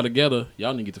this child together.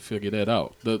 Y'all need to figure that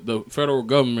out. The federal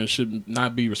government should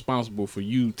not be responsible for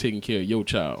you taking care of your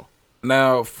child.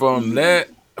 Now, from that,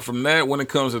 when it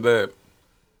comes to that,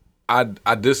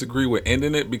 I disagree with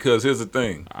ending it because here's the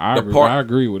thing. I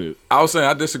agree with it. I was saying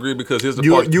I disagree because here's the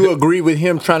part. You agree with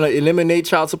him trying to eliminate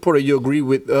child support, or you agree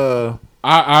with?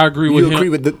 I agree with him. Agree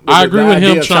with I agree with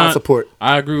him child support.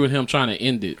 I agree with him trying to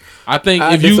end it. I think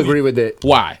I disagree with that.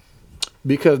 Why?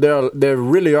 Because there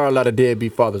really are a lot of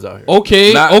deadbeat fathers out here.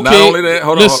 Okay, not only that,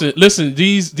 hold on. Listen.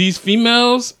 These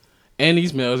females and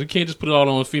these males, you can't just put it all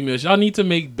on the females. Y'all need to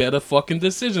make better fucking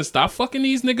decisions. Stop fucking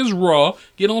these niggas raw.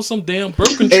 Get on some damn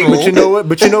birth control. Hey, but you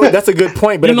know what? That's a good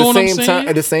point. But You know what I'm saying?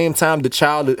 at the same time, the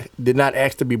child did not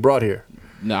ask to be brought here.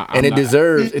 Nah, and it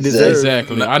deserves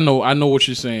exactly. I know what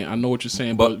you're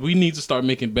saying. But we need to start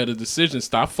making better decisions.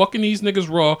 Stop fucking these niggas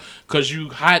raw because you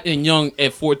hot and young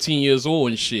at 14 years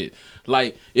old and shit.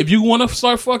 Like, if you want to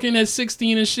start fucking at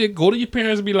 16 and shit, go to your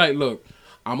parents and be like, look,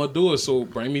 I'm gonna do it. So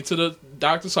bring me to the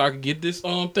doctor so I can get this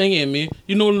thing in me.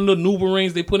 You know the little Nuva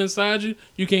rings they put inside you?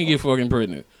 You can't get fucking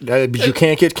pregnant. But you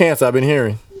can't get cancer, I've been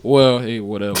hearing. Well, hey,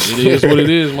 whatever. It is what it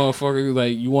is, motherfucker.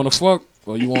 Like, you want to fuck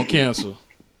or you want cancer?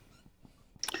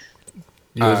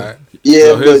 Yeah,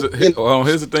 so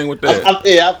here's the thing with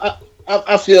that.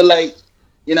 I feel like,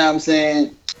 you know what I'm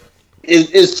saying,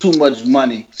 it's too much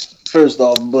money, first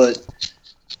off, but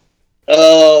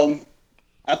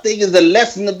I think it's a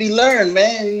lesson to be learned,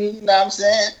 man. You know what I'm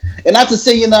saying? And not to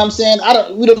say, you know what I'm saying,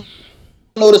 we don't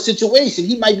know the situation.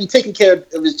 He might be taking care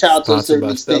of his child to a certain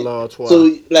extent.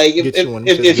 So, like,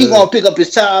 if he gonna pick up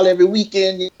his child every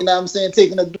weekend, you know what I'm saying,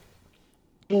 taking her do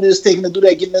this, taking her do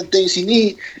that, getting the things she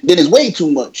need, then it's way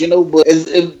too much, you know. But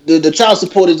if the child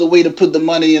support is a way to put the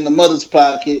money in the mother's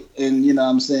pocket, and you know what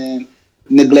I'm saying,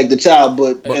 neglect the child.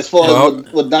 But as far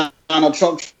as what Donald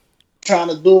Trump trying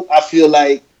to do, I feel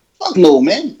like, fuck no,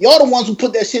 man. Y'all the ones who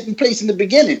put that shit in place in the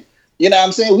beginning. You know what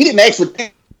I'm saying? They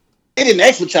didn't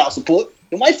ask for child support.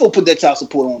 The white folk put that child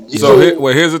support on us. So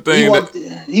here's the thing.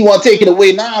 He want to take it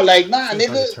away now. Like, nah,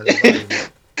 nigga.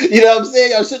 You know what I'm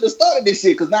saying? Y'all shouldn't have started this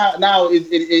shit, because now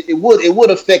it would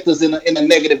affect us in a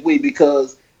negative way,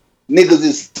 because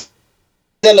niggas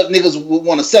would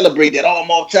want to celebrate that. Oh, I'm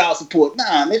off child support.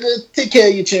 Nah, nigga, take care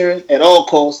of your children at all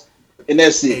costs, and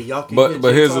that's it. Hey,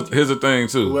 but here's the thing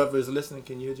too. Whoever is listening,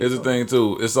 can you? Here's the thing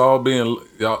too. It's all being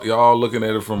y'all looking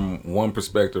at it from one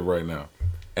perspective right now,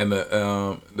 and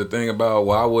the thing about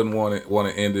why I wouldn't want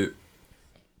to end it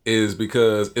is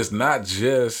because it's not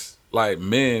just like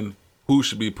men who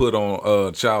should be put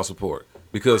on child support,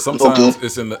 because sometimes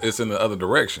it's in the other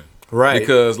direction, right?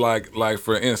 Because like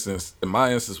for instance, in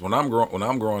my instance, when I'm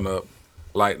growing up,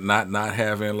 like not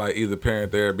having like either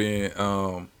parent there being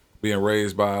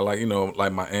raised by, like, you know,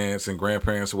 like my aunts and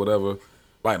grandparents or whatever.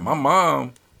 Like my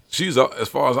mom, she's, as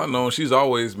far as I know, she's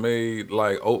always made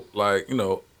like you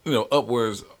know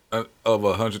upwards of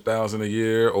 $100,000 a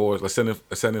year, or like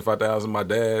 $75,000. My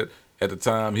dad at the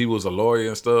time, he was a lawyer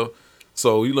and stuff.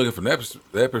 So you looking from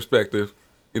that perspective,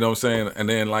 you know what I'm saying? And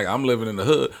then, like, I'm living in the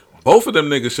hood. Both of them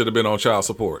niggas should have been on child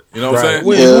support. You know what I'm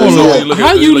saying?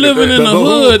 How you living in the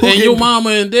hood and your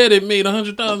mama and daddy made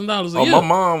 $100,000 a year? My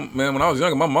mom, man, when I was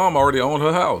younger, my mom already owned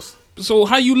her house. So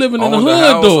how you living in the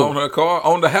hood, though? On her car,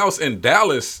 on the house in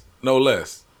Dallas, no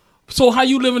less. So how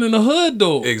you living in the hood,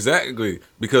 though? Exactly,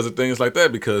 because of things like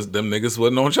that. Because them niggas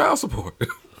wasn't on child support.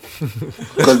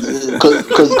 Because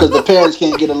the parents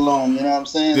can't get along. You know what I'm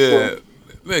saying? Yeah, so,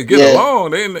 they get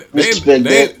along. They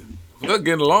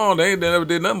getting along. They never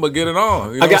did nothing but get it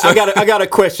on. You know I got a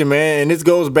question, man, and this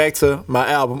goes back to my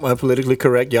album, Unpolitically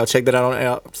Correct. Y'all check that out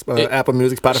on Apple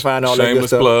Music, Spotify, and all that good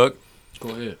stuff. Shameless plug. Go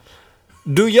ahead.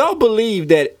 Do y'all believe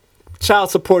that child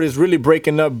support is really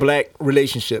breaking up black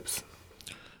relationships?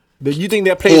 Do you think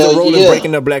that plays a role in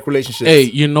breaking up black relationships? Hey,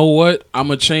 you know what? I'm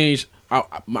gonna change.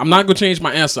 I'm not gonna change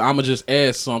my answer. I'm gonna just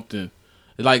add something.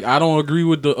 Like, I don't agree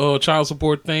with the child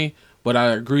support thing, but I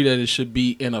agree that it should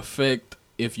be in effect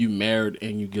if you married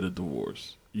and you get a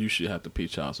divorce. You should have to pay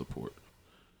child support.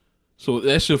 So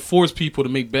that should force people to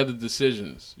make better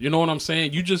decisions. You know what I'm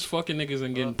saying? You just fucking niggas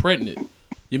and getting pregnant.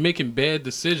 You're making bad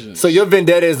decisions. So your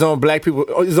vendetta is on black people.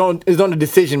 Is on the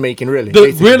decision making, really.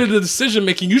 Really, the decision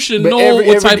making. You should know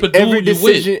what type of dude you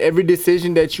with. Every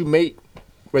decision that you make,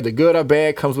 whether good or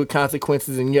bad, comes with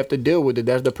consequences, and you have to deal with it.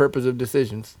 That's the purpose of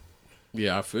decisions.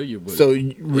 Yeah, I feel you. But so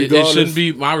it shouldn't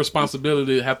be my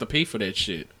responsibility to have to pay for that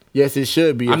shit. Yes, it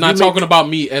should be. I'm not talking about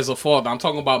me as a father. I'm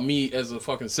talking about me as a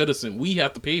fucking citizen. We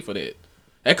have to pay for that.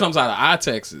 That comes out of our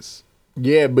taxes.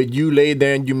 Yeah, but you laid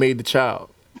there and you made the child.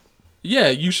 Yeah,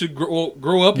 you should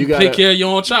grow up and take care of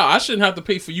your own child. I shouldn't have to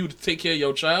pay for you to take care of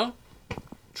your child.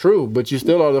 True, but you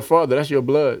still are the father. That's your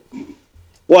blood.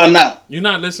 Why not? You're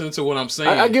not listening to what I'm saying.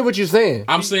 I get what you're saying.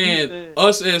 I'm saying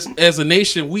us as a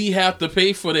nation, we have to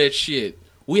pay for that shit.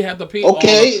 We have to pay.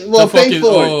 Okay, well, pay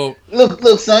for it.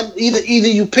 Look, son. Either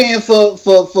you paying for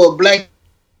a black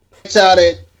child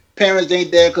that parents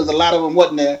ain't there because a lot of them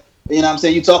wasn't there. You know what I'm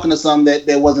saying? You talking to some that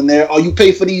wasn't there, or you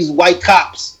pay for these white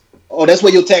cops. Oh, that's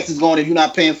where your taxes going if you're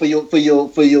not paying for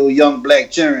your young black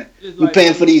children. You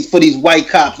paying for these white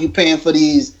cops. You paying for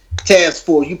these task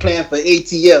force. You paying for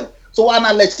ATL. So why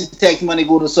not let your tax money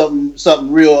go to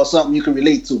something real or something you can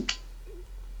relate to?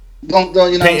 Don't you know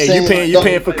what I'm saying? You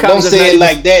paying for cops. Don't say it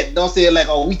like that. Don't say it like,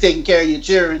 oh, we taking care of your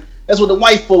children. That's what the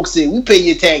white folks say. We pay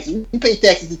your taxes. We pay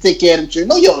taxes to take care of them children.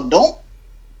 No, y'all don't.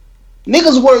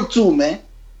 Niggas work too, man.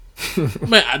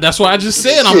 Man, that's why I just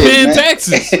said I'm paying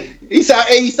taxes. He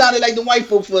sounded like the white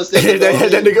folk for a second.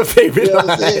 that nigga favorite. You know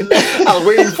I was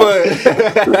waiting for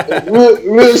it.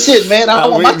 real shit, man. I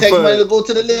want my tax money to go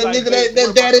to the little nigga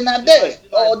that's daddy not there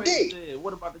all day.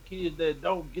 What about the kids that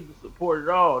don't get the support at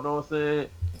all? You know what I'm saying?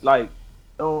 Like, you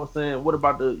know what I'm saying? What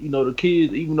about the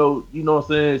kids? Even though you know what I'm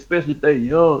saying, especially if they're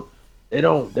young,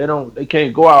 they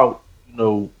can't go out.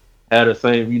 Have the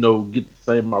same, get the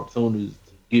same opportunities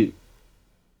to get.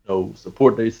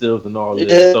 Support themselves and all that.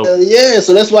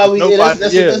 So that's why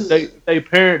they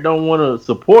parent don't want to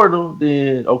support them.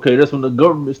 Then okay, that's when the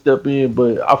government step in.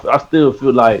 But I still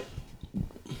feel like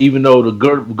even though the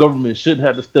government shouldn't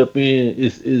have to step in,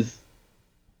 is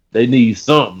they need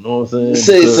something. You know what I'm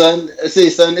saying? Say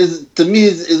son, to me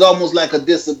is almost like a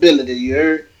disability. You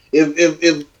heard?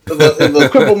 If a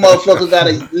crippled motherfucker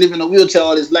gotta live in a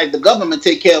wheelchair, it's like the government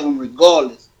take care of him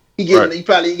regardless. He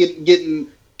probably getting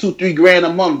 $2-3 grand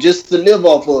a month just to live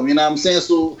off of. You know what I'm saying?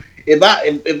 So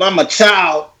if I'm a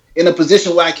child in a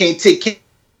position where I can't take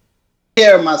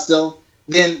care of myself,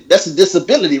 then that's a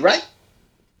disability, right?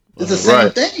 It's the same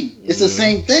thing. It's the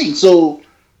same thing. So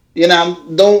we could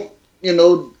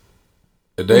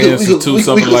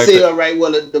say, all right,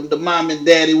 well, the mom and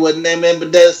daddy wasn't there, man,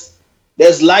 but that's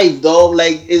life, dog.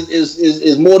 Like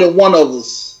is more than one of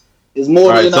us. It's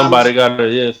more than somebody gotta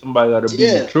be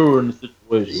mature in the situation.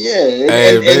 Yeah,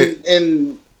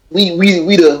 and we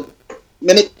the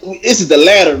man. This is the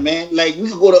latter, man. Like we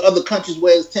could go to other countries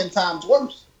where it's 10 times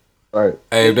worse. Right.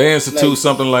 Hey, if they institute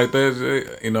something like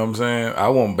that, you know what I'm saying? I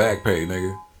want back pay,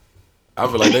 nigga. I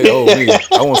feel like they owe me.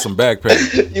 I want some back pay.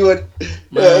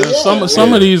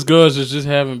 Some of these girls is just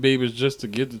having babies just to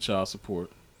get the child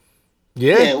support.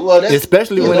 Yeah, well,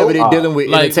 especially whenever they're dealing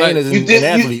with entertainers and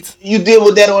athletes. You deal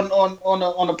with that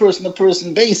on a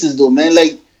person-to-person basis, though, man.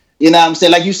 Like, you know what I'm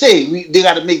saying? Like you say, they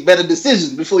got to make better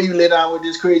decisions before you lay down with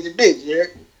this crazy bitch. Yeah,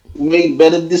 we make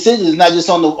better decisions, not just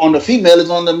on the female, it's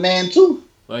on the man too.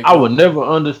 Like, I would never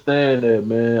understand that,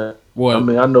 man. What? I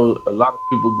mean, I know a lot of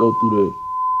people go through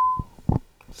that.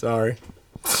 Sorry.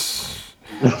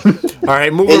 All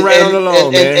right, moving on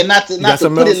along, man. And not to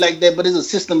put it like that, but it's a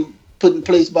system put in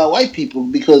place by white people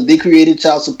because they created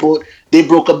child support. They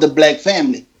broke up the black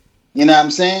family. You know what I'm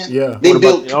saying? Yeah. They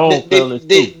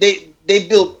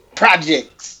built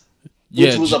projects.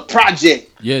 Which was a project.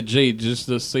 Yeah, Jay, just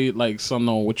to say like something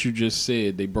on what you just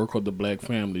said, they broke up the black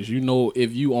families. You know,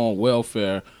 if you on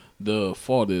welfare, the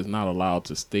father is not allowed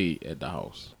to stay at the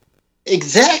house.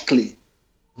 Exactly.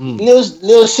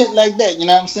 Little shit like that, you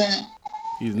know what I'm saying?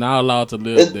 He's not allowed to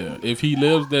live there. If he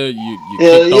lives there, you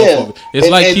kicked off of it. It's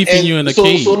like keeping you in a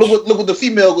cage. So look what the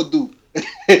female would do.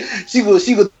 she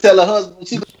would tell her husband,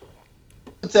 she would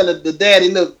tell the daddy,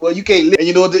 look, well, you can't live.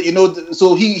 And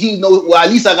so he knows, well,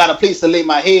 at least I got a place to lay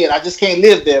my head. I just can't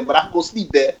live there, but I can go sleep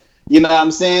there. You know what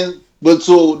I'm saying? But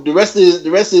so the rest of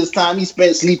his time he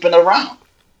spent sleeping around.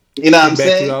 You know what I'm saying?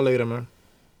 Back to y'all later, man.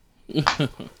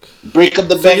 Break up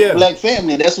the black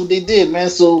family. That's what they did,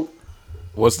 man. So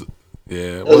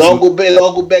it all go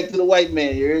back to the white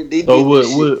man. You heard? They did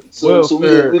this shit. So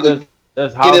we could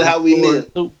get it how we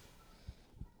live. Too.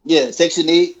 Yeah, Section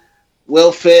 8,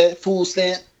 welfare, food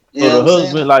stamp. So the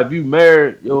husband, like if you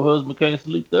married, your husband can't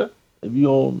sleep there. If you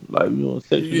on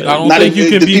Section 8. I don't think you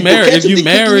can be married. If you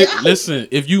married, listen.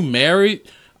 If you married,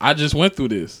 I just went through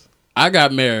this. I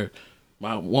got married.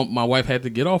 My wife had to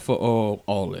get off of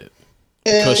all that.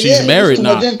 Because she's married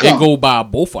now. They go by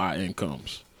both our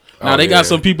incomes. Now they got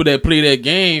some people that play that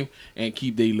game and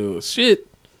keep their little shit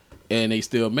and they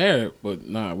still married. But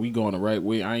nah, we going the right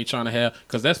way. I ain't trying to have,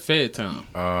 because that's Fed time.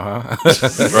 Right.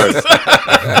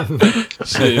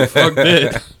 Shit, fuck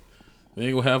that. They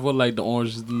ain't gonna have her like the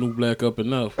orange is the new black up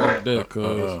enough. Fuck that,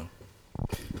 cuz.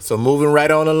 So moving right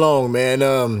on along,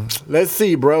 man. Let's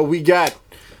see, bro. We got.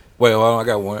 Well, I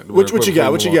got one. What you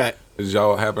got? What you got? Did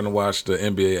y'all happen to watch the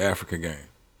NBA Africa game?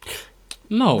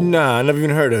 No. Nah, I never even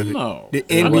heard of it. No. The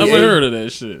I never heard of that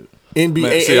shit. NBA.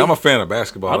 Man, see, I'm a fan of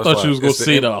basketball. I That's thought why you was going to it's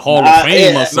see the the Hall of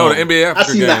Fame or no, something. the NBA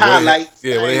Africa seen game. the where they had- highlights.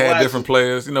 Yeah, where they I had watched different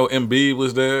players. You know, Embiid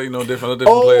was there. You know, different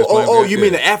players. playing You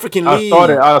mean the African I League?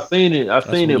 I seen it, what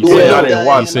but he I said. didn't He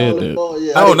watch said it.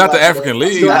 that. No, not the African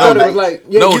League. I No, thought it was like,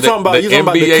 yeah, no, you talking about the the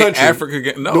NBA country. Africa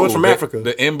game. No, No, it's from Africa.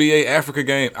 The NBA Africa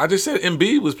game. I just said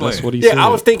Embiid was playing. That's what he said. Yeah, I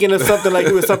was thinking of something like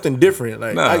it was something different.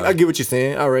 Like Nah. I get what you're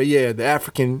saying. All right, yeah, the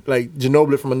African like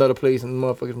Ginobili from another place and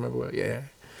motherfuckers remember what? Yeah.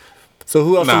 So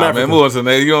who else from Nah, Africa? man, move on to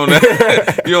that. You don't,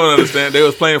 you don't understand. They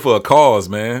was playing for a cause,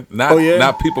 man. Not, Oh, yeah?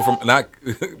 not people from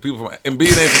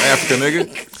Embiid ain't from Africa,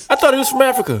 nigga. I thought he was from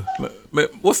Africa. Man,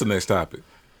 what's the next topic?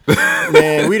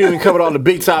 Man, we didn't even cover all the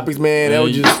big topics, man. That Man,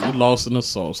 was you, just you lost in the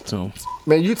sauce, Tim.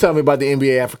 man. You tell me about the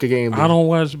NBA Africa game. I don't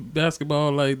watch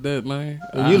basketball like that, man.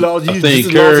 You lost. You I think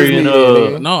just lost his Curry and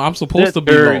lead, man. No, I'm supposed to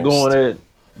be Curry lost.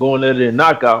 going at it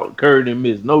knockout. Curry didn't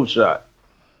miss no shot.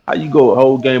 How you go a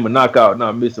whole game of knockout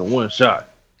not missing one shot?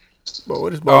 But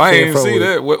what is Oh, I ain't even see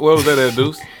that. What was that at,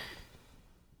 Deuce?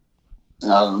 I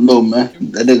don't know, man.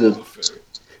 That nigga.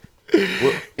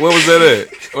 Where was that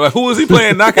at? Like, who was he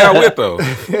playing knockout with, though?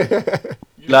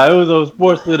 Like it was on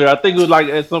Sports Center. I think it was like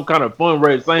at some kind of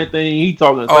fundraiser. Same thing he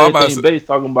talking. I'm Same about thing to Bass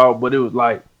talking about. But it was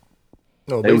like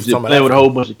No, they was just playing with a whole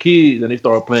bunch of kids, and they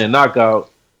started playing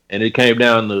knockout, and it came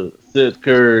down to Seth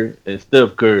Curry and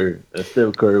Steph Curry, and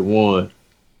Steph Curry won.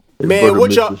 His Man, brother what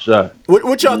missed y'all- the shot.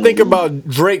 What y'all think about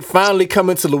Drake finally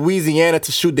coming to Louisiana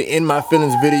to shoot the "In My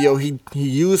Feelings" video? He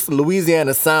used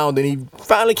Louisiana sound, and he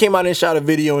finally came out and shot a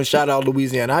video and shot out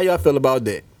Louisiana. How y'all feel about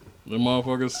that? The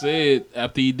motherfucker said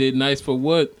after he did Nice for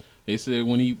What, they said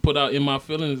when he put out In My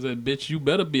Feelings, that bitch, you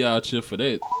better be out here for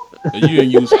that. And you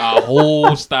didn't use our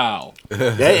whole style.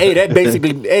 That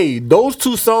basically, those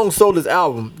two songs sold his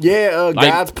album. Yeah, Like-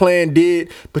 God's Plan did,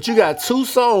 but you got two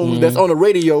songs that's on the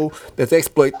radio that's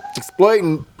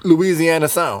exploiting Louisiana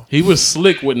sound. He was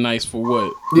slick with Nice for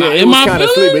What. Yeah, Now, it In was My kind of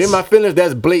slick, but Feelings? In My Feelings,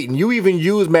 that's blatant. You even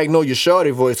use Magnolia Shorty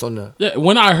voice on that. Yeah,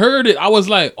 when I heard it, I was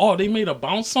like, "Oh, they made a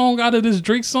bounce song out of this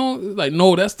Drake song." Like,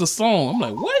 no, that's the song. I'm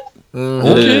like, "What?"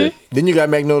 Okay. Then you got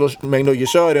Magnolia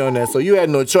Shorty on that, so you had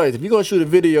no choice. If you're gonna shoot a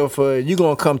video for it, you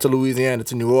gonna come to Louisiana,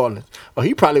 to New Orleans. Oh,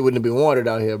 he probably wouldn't have been wanted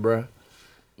out here, bruh.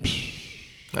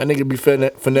 That nigga be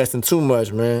finessing too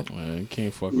much, man. Man, you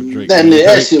can't fuck with Drake. That man. nigga,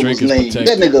 that Drake- shit Drake was is lame.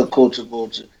 protected. That nigga a culture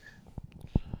vulture.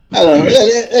 I don't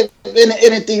know.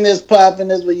 Anything that's popping,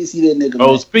 that's where you see that nigga.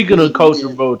 Oh, man. speaking of culture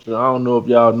vulture, I don't know if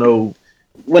y'all know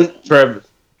when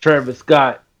Travis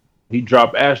Scott. He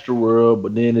dropped Astroworld,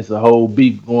 but then it's a whole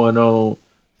beef going on.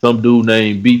 Some dude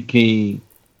named Beat King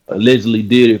allegedly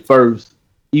did it first.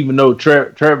 Even though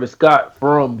Travis Scott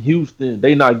from Houston,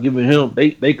 they not giving him,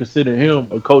 they consider him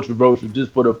a culture vulture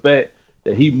just for the fact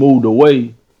that he moved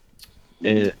away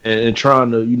and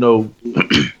trying to, you know,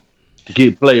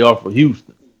 get play off of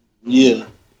Houston. yeah,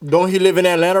 Don't he live in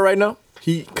Atlanta right now?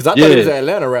 Because I thought he was an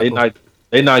Atlanta rapper.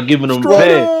 They not giving him Straight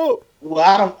pass. up.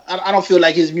 well, I don't feel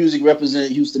like his music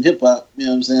represents Houston hip hop. You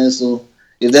know what I'm saying? So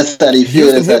if that's how they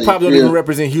feel, Houston that's how hip hop they don't even feel.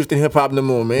 represent Houston hip hop no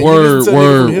more, man. You Word, listen to a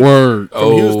nigga from word.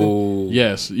 from Houston. Oh,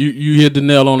 Yes, you hit the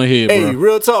nail on the head, Hey, bro.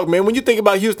 real talk, man. When you think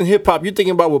about Houston hip hop, you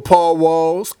thinking about what Paul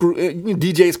Wall,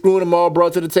 DJ Screw and them all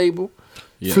brought to the table,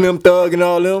 Yeah. Slim Thug and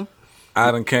all them. I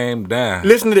done came down.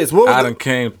 Listen to this. What was I the- done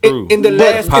came through. in the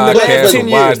last Podcast 10 of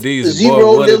years. YDs, boy,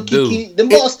 Zero, what Lil it do? Kiki, them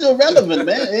boys still relevant,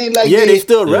 man. It ain't like Yeah, they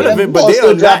still relevant, them but boys they still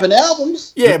are not- dropping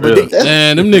albums. Yeah, but Yeah. they,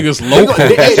 Man, them niggas they, local.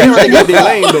 they already got their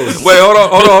lane though. Wait, hold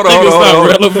Niggas not on.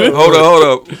 relevant. Hold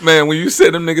up. Man, when you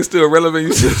said them niggas still relevant,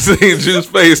 you should have seen Juice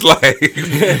face like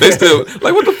they still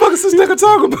like what the fuck is this nigga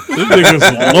talking about? Them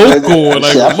niggas local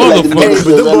like Shit, I feel like them Hey, motherfuckers. but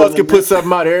still them boys relevant, can put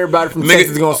something out. Everybody from Texas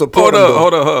is gonna support them.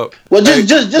 Hold up. Well,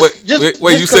 Hey,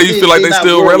 wait, you say you feel like they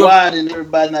still relevant? and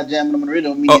everybody not jamming them on the radio,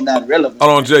 don't mean they not relevant.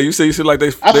 Hold on, Jay. You say you feel like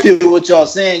they. I feel what y'all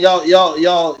saying. Y'all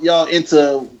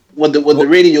into what the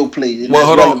radio play. Well,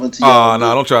 hold on. To y'all.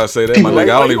 Nah, don't try to say that, my People- nigga. I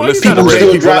don't even why listen to the you People play radio.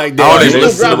 still people drop like that? I don't they even still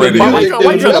listen to the dropping radio. music.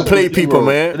 Why you trying to play people,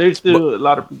 man? They still a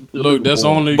lot of people. still Look, that's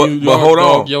looking for only But- you. but hold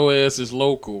on. Your ass is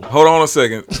local. Hold on a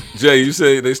second, Jay. You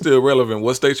say they still relevant.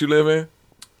 What state you live in?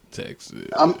 Texas.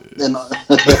 I ain't even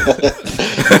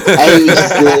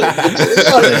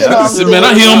Said, man,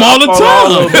 I hear them all the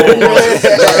time.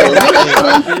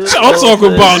 I'm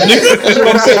talking about niggas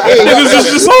is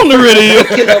just on the radio.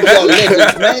 kill off y'all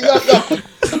legends, man. Y'all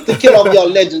to kill off y'all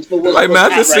legends for what? Like, man, I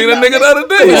what's just hot seen a right nigga the now, other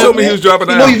day. He man. told me he was dropping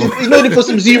an album. You know they put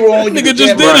some zero on. Nigga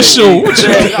just did a show. What you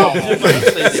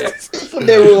Put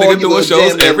that rule Nigga on, you doing gonna shows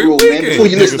jam that every rule, man, weekend. before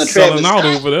you listen to niggas selling Travis out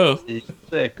Scott. over there?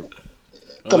 Exactly.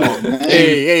 Come on, man.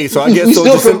 Hey, so I guess we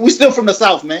so. still from the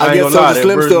South, man. I guess Soulja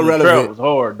Slim still relevant. Was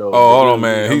hard though. Oh, hold on,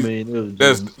 man. I mean, it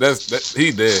was That's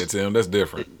he dead, Tim. That's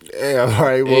different. Yeah, all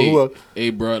right. Well, who else? Hey,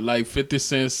 bro, like 50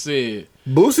 Cent said.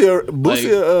 Boosie,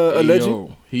 Hey, a legend.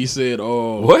 yo, he said,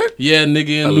 What? Yeah, nigga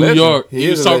in A New legend? York. He He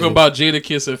is was a talking legend. about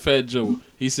Jadakiss and Fat Joe.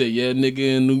 He said, yeah, nigga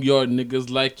in New York,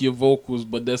 niggas like your vocals,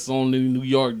 but that's only New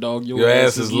York, dog. Your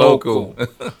ass is local.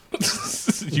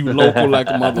 You local like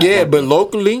a motherfucker. Yeah, but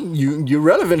locally, you're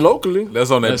relevant locally. That's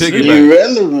on that That's it. piggyback.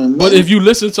 Irrelevant, man. But if you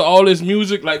listen to all this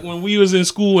music, like when we was in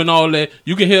school and all that,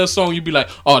 you can hear a song, you be like,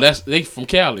 oh, they from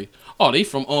Cali. Oh, they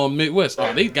from Midwest.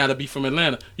 Oh, they gotta be from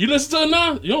Atlanta. You listen to it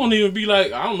now, you don't even be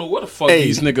like, I don't know what the fuck Hey,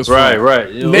 these niggas right, from.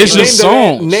 right. You know, It's just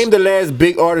songs. Name the last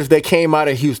big artist that came out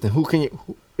of Houston. Who can you?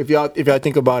 If y'all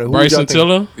think about it, who Bryson y'all think?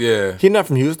 Tiller. Yeah. He not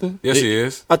from Houston. Yes, he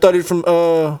is. I thought he was from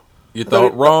You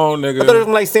thought wrong, I thought he was nigga.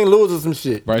 from like St. Louis or some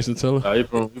shit. Bryson Tiller. he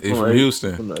from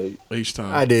Houston. From the H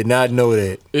Town. I did not know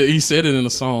that. He said it in the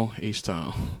song H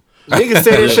Town. Niggas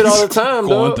say that shit all the time,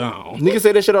 Going though. down. Niggas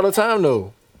say that shit all the time,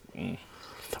 though.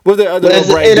 What's that other But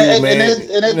bright dude, man?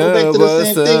 that goes back to the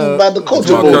same thing about the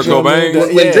culture About Kurt vulture.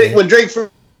 Cobain. When Drake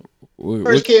What-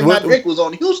 first came what- out, Drake was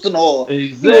on Houston Hall.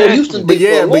 Exactly. He was on Houston But Dick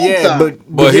for a long time.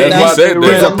 But he Now, said that.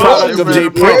 He's a Red product of Red Jay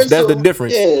Red Prince. That's so- the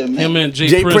difference. Yeah, man. Him and Jay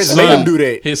Jay Prince Prince son, made him do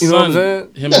that. His You know what I'm son, saying?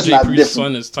 him and That's Jay not Prince's different.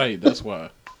 son is tight. That's why.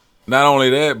 Not only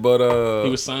that, but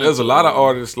He was signed there's a to lot of the-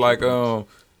 artists like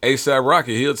ASAP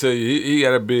Rocky. He'll tell you he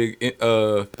had a big Yeah,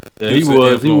 he Houston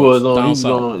was influence. on. Down He was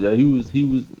south. on. Yeah, he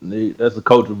was. That's a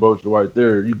culture vulture right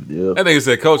there. Yeah. That nigga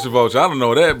said culture vulture. I don't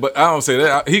know that, but I don't say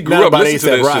that. He grew Not up about listening to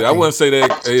that A$AP shit. I Rocky. wouldn't say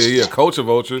that he a culture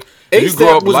vulture. If you A$AP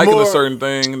grow up was liking more- a certain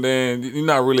thing, then you're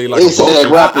not really like a ASAP vulture.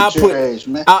 Rocky I'll put- trash,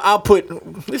 man. I'll put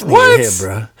this nigga What? here,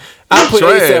 bro. I put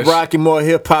Trash. ASAP Rocky more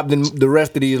hip hop than the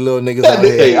rest of these little niggas out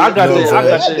here. Hey, I got You know that. what I I'm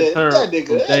got saying? that term. that nigga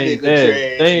from Dame trash,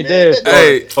 Dash. Dame man. Dash.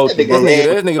 Hey, culture that nigga- vulture.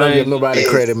 This nigga don't give Dame- nobody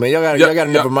credit, man. Y'all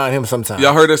gotta never mind him sometimes.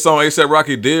 Y'all heard that song ASAP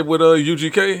Rocky did with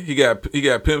UGK? He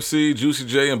got Pimp C, Juicy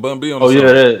J, and Bun B on the Oh song.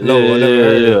 yeah, that, No, I never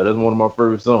heard yeah. That's one of my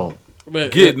favorite songs.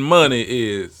 But, Getting money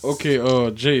is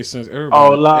okay, Jay, since Oh,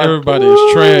 like- everybody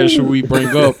is trash who we bring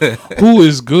up, who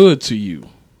is good to you?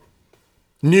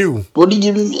 New. What do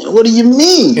you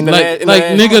mean? In the Like, last- in the like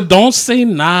last- nigga, don't say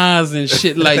Nas and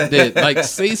shit like that. Like,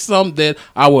 say something that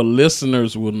our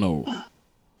listeners will know.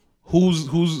 Who's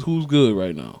good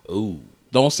right now? ooh.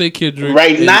 Don't say Kendrick.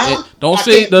 Right now? don't I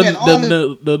say can't-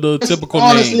 man, the typical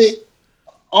honestly, names.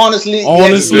 honestly,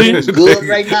 Honestly? who's good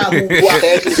right now? Who I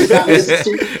can actually sit down and listen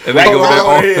to? And Right they go back now,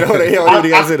 on. Hold on, what you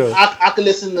gotta say though? I can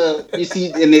listen to you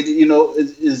see, and it, you know,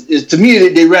 is to me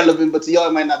they're relevant, but to y'all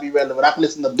it might not be relevant. I can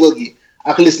listen to Boogie.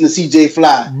 I can listen to CJ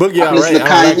Fly. Boogie I can listen to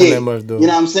alright. I don't like him Kanye. that much, though. You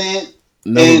know what I'm saying?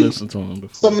 Never And listened to him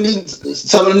before. some of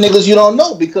the niggas you don't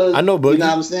know because I know Boogie. You know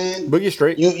what I'm saying? Boogie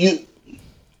straight. You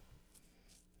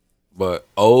But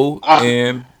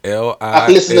ONLI. I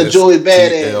can listen to Joey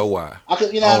Badass. I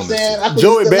could, you know what I'm On saying? I could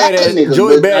Joey listen to a lot of Badass. niggas,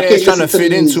 Joey but I Badass can't trying to listen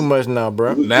fit in these- too much now,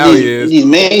 bro. Now he is. These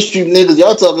mainstream niggas,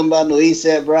 y'all talking about no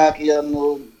ASAP Rocky, y'all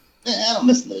know. Man, I don't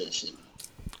listen to that shit.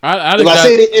 I If I got,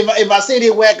 say they, if I say they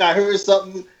whack, I heard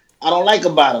something I don't like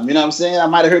about them. You know what I'm saying? I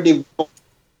might have heard their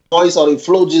voice or they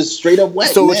flow just straight up whack.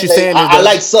 So what man. you Like, saying is I that-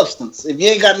 like substance. If you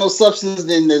ain't got no substance,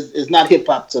 then it's not hip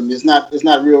hop to me. It's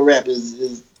not real rap.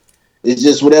 It's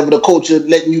just whatever the culture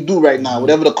letting you do right now.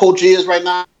 Whatever the culture is right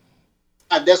now,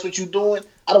 if that's what you're doing.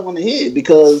 I don't want to hear it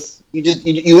because you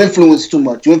influence too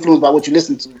much. You influenced by what you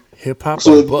listen to. Hip hop.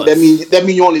 So or if, bust? that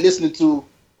mean you only listening to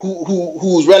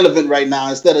who's relevant right now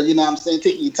instead of, you know what I'm saying,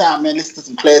 taking your time, man, listen to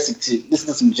some classic shit, listen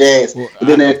to some jazz. Well, And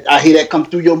then I hear that come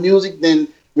through your music, then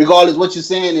regardless what you're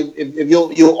saying, if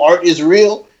your art is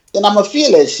real, then I'ma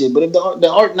feel that shit. But if the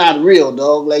art not real,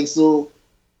 dog, like, so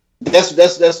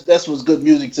that's what's good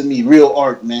music to me, real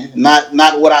art, man. Not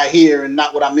what I hear and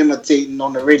not what I'm imitating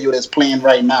on the radio that's playing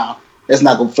right now. That's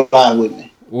not gonna fly with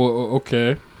me. well,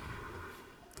 okay.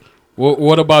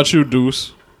 What about you,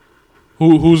 Deuce?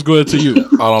 Who's good to you?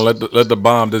 Hold on, let the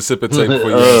bomb dissipate before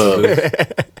you answer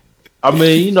this. I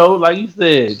mean, you know, like you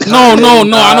said. No.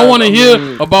 I don't want to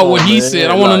hear about what he man,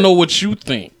 said. I want to like- know what you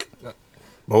think.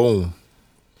 Boom.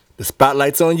 The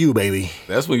spotlight's on you, baby.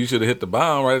 That's when you should have hit the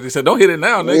bomb, right? They said, don't hit it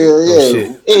now, nigga. Yeah.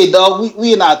 shit. Hey, dog,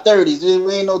 we in our 30s.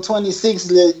 We ain't no 26.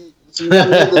 So you young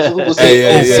niggas who will say, Hey,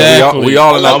 yeah. Exactly. We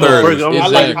all in our I'm gonna break 30s. I'm I gonna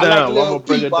like, break it I like down. I'm little gonna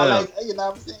break it people. I down. like, you know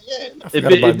what I'm saying? Yeah.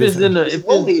 forgot about this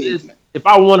one. If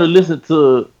I want to listen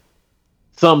to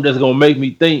something that's gonna make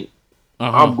me think,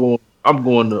 Uh-huh. I'm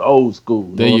going to old school.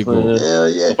 There you know what I'm go. saying? Hell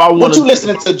yeah. If I What wanna- you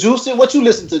listening to, Juicy? What you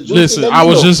listen to, Juicy? Listen, Let me I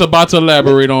was know. just about to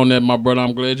elaborate on that, my brother.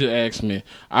 I'm glad you asked me.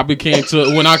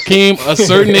 When I came a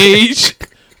certain age,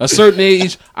 A certain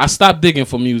age, I stopped digging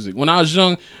for music. When I was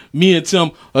young, me and Tim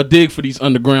a dig for these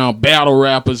underground battle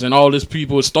rappers and all this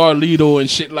people, Starlito and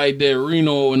shit like that,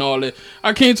 Reno and all that.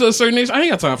 I came to a certain age, I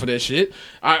ain't got time for that shit.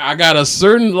 I got a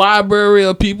certain library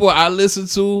of people I listen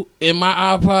to in my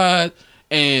iPod,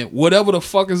 and whatever the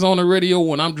fuck is on the radio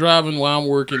when I'm driving, while I'm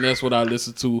working, that's what I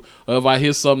listen to. Or if I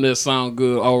hear something that sound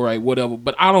good, all right, whatever.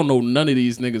 But I don't know none of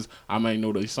these niggas. I might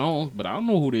know their songs, but I don't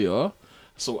know who they are.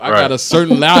 So I got a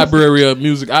certain library of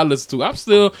music I listen to. I'm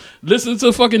still listening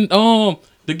to fucking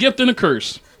The Gift and the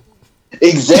Curse.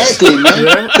 Exactly,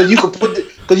 man. Because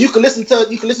you can listen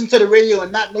to the radio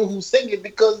and not know who's singing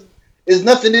because there's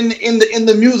nothing in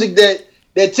the music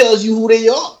that tells you who they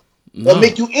are or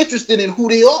make you interested in who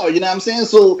they are. You know what I'm saying?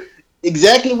 So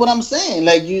exactly what I'm saying.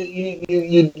 Like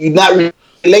you're not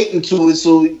relating to it,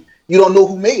 so you don't know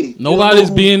who made it. Nobody's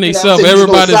being themselves.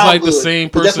 Everybody's like the same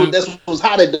person. That's what's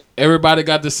hot at. Everybody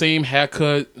got the same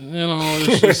haircut. You know,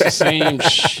 it's just the same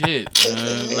shit.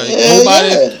 Man. Like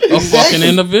nobody's a fucking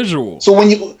individual. So when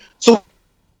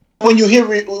you hear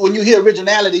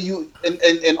originality, you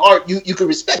and art, you can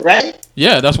respect, right?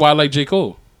 Yeah, that's why I like J.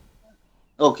 Cole.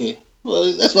 Okay,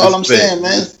 well that's all I'm saying,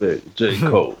 man. Respect J.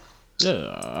 Cole.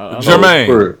 Yeah,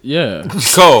 Jermaine. Yeah,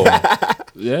 Cole.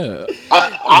 Yeah.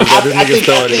 I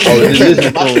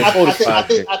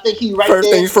think he right First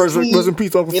there. things first, was in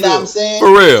peace, Uncle You know what I'm Phil. saying?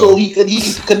 For real. So he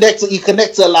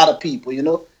connects to a lot of people. You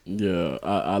know. Yeah,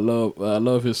 I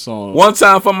love his song. One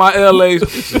time for my LA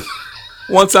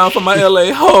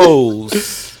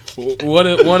hoes. One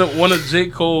of J.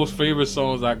 Cole's favorite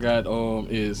songs I got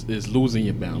is Losing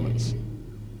Your Balance.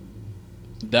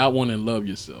 That one and Love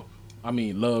Yourself. I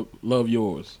mean Love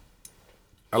Yours.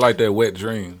 I like that Wet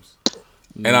Dreams.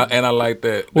 And I like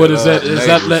that. What is that? Is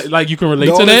that like you can relate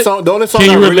to that? The only song Can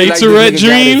I you really relate like to this Wet nigga got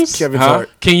is Dreams? Kevin Huh? Hart.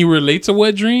 Can you relate to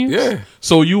Wet Dreams? Yeah.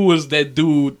 So you was that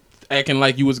dude acting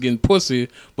like you was getting pussy,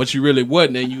 but you really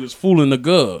wasn't, and you was fooling the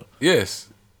girl. Yes.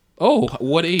 Oh,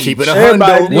 what age? Keep it a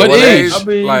Everybody hundo. did. What age? I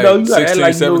mean, Like you know, you gotta act 16,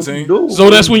 like you know what 17. you do. So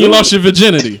that's when you lost your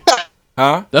virginity.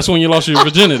 Huh? That's when you lost your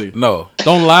virginity. No.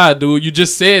 Don't lie, dude. You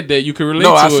just said that you could relate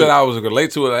No, to I it. said I was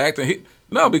relate to it acting.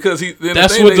 No, because he.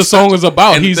 That's what the song is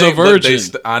about. and He's they- a virgin.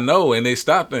 I know, and they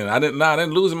stopped then. I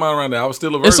didn't lose my around there. I was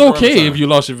still a virgin. It's around the okay time. if you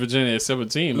lost your virginity at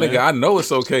 17, man. Nigga, I know it's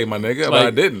okay, my nigga, but Like,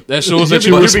 I didn't. That shows that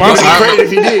You you're be giving responsible. credit if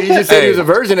he did. He just said he was Hey. a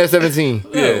virgin at 17.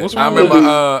 Yeah, what's I wrong remember. with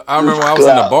I remember I was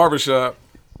in the barbershop,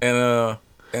 and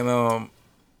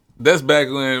that's back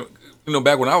when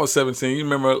back when I was 17. You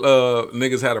remember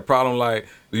niggas had a problem like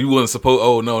you wasn't supposed.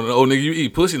 Oh no, nigga, you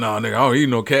eat pussy? No, nigga, I don't eat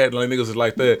no cat. Like niggas was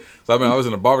like that. So I mean, I was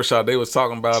in the barbershop. They was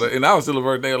talking about it, and I was still a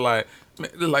virgin. They were like,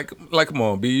 come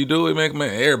on, B, you do it, man.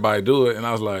 Everybody do it, and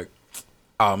I was like.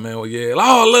 Oh man, well yeah.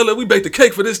 Oh look, we baked the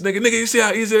cake for this nigga. Nigga, you see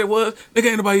how easy it was? Nigga,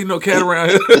 ain't nobody eating no cat around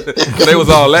here. They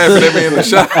was all laughing at me in the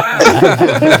shop.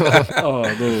 Oh,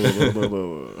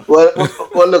 no.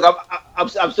 Well, look, I'm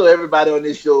sure everybody on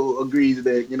this show agrees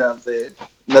that you know what I'm saying.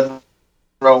 Nothing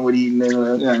wrong with eating.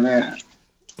 Man.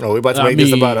 Oh, we about to I make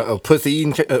this mean- about a pussy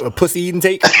eating take.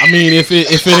 I mean, if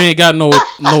it ain't got no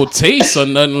taste or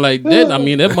nothing like that, I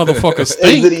mean that motherfucker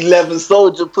stink. Exit 11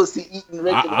 soldier pussy eating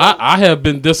regular. I have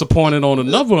been disappointed on a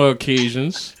number of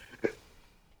occasions.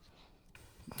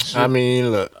 I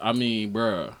mean, look. I mean,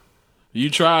 bruh, you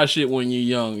try shit when you're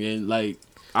young, and like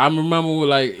I remember,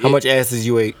 like How much asses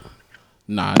you ate?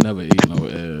 Nah, I never ate no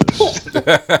ass.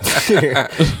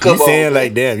 You saying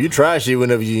like, damn, you try shit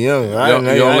whenever you're young.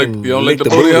 You don't lick the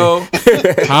booty hole?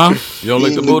 Huh? You don't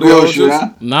lick the Eating booty hole? grocery, Just? huh?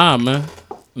 Nah, man.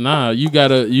 Nah, you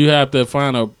have to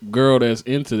find a girl that's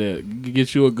into that. You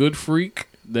get you a good freak.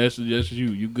 That's just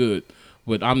you. You good.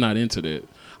 But I'm not into that.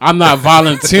 I'm not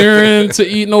volunteering to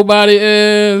eat nobody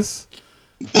ass.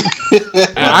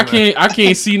 And I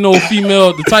can't see no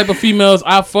female. The type of females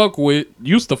I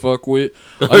used to fuck with.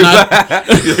 Are not,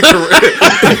 You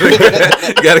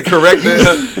gotta correct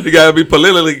that. You gotta be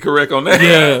politically correct on that.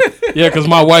 yeah, because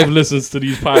my wife listens to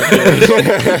these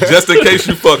podcasts. Just in case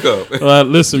you fuck up.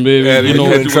 Listen, baby, Yeah, you You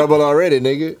know, in trouble already,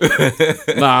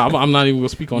 nigga. nah, I'm not even gonna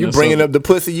speak on You that bringing subject. up the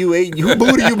pussy you ate. Who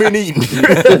booty you been eating?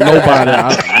 Nobody.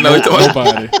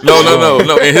 Nobody.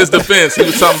 No. In his defense, he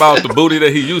was talking about the booty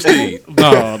that he used to eat.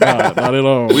 No, not at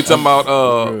all. He talking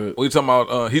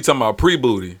about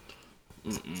pre-booty.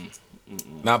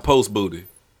 Not post-booty.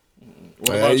 What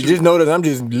about You you? just know that I'm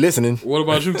just listening. What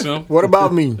about you, Tim? What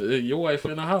about me? Your wife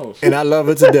in the house. And I love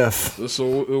her to death.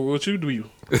 So what you do?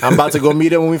 I'm about to go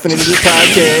meet her when we finish this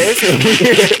podcast.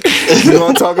 We're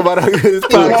gonna talk about how good this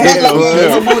podcast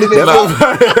was.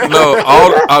 No,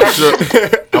 I'm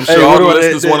sure all the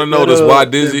listeners want to know this. Why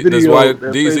Dizzy? That's why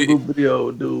Dizzy. Facebook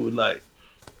video, dude, like,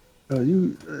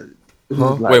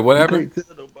 Wait, what happened? Can't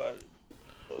tell nobody.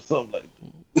 something like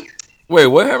that. Wait,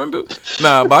 what happened to?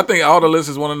 Nah, but I think all the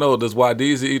listeners want to know: does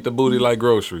Wadizi eat the booty like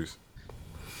groceries?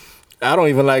 I don't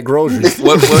even like groceries.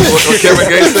 What Kevin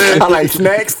Gates said? I like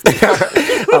snacks.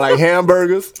 I like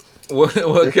hamburgers.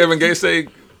 What Kevin Gates say?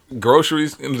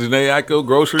 Groceries and Janae Eiko,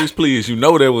 groceries, please. You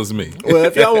know that was me. Well,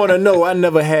 if y'all want to know, I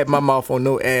never had my mouth on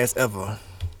no ass ever.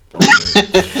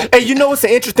 Hey, you know what's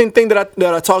an interesting thing that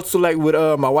I talked to like with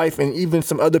my wife and even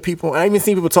some other people, and I even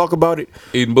seen people talk about it.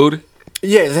 Eating booty?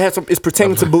 Yeah, it's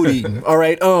pertaining to booty eating. All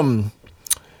right,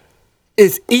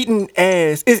 is eating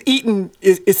ass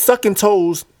is sucking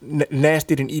toes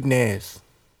nasty than eating ass?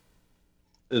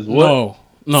 Is what?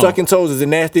 No. Sucking toes is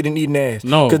nasty than eating ass?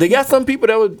 No. Because they got some people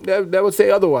that would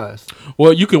say otherwise.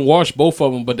 Well, you can wash both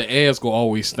of them, but the ass will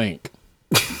always stink.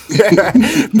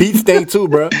 Feet stink too,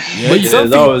 bro. But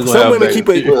some women keep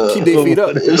their feet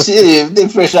up. Shit, they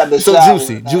fresh out the So shower.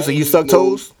 Juicy, you suck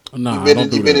toes? Nah, You don't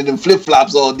do been in that. them flip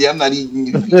flops all day. I'm not eating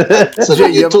your feet.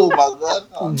 Sucking your toe, my God.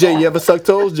 Oh, Jay, you ever suck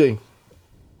toes, Jay?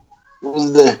 what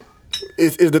was that?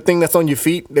 Is the thing that's on your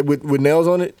feet that with nails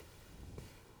on it?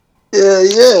 Yeah.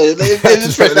 They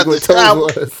Just fresh trying to out go the with toes shower.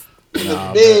 was. In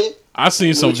the bed. I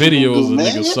seen some What you gonna videos do, of man?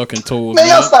 niggas sucking toes. Man,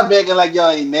 y'all man. stop acting like y'all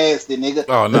ain't nasty, nigga.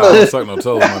 Oh no, I don't suck no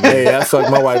toes, man. Hey, I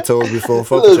sucked my wife toes before.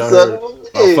 Fuck what Look, y'all son, heard.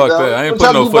 Oh, fuck that. I ain't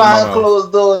putting no foot in my behind mouth.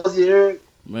 closed doors, you heard?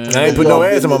 Man, I ain't put no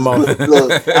ass in my mouth.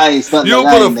 Look, I ain't something You don't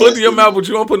like I put a ain't foot in nasty. your mouth, but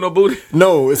you don't put no booty.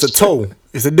 No, it's a toe.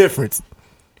 It's a difference.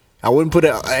 I wouldn't put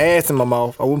an ass in my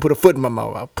mouth. I wouldn't put a foot in my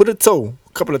mouth. I put a toe,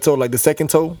 a couple of toes, like the second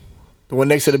toe, the one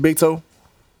next to the big toe.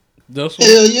 that's what,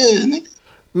 Hell yeah, nigga.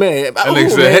 Man, nigga ooh,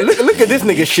 said- man, look at this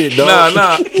nigga shit, dog.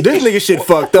 Nah. This nigga shit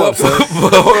fucked up, son.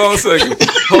 Hold on a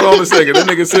second. That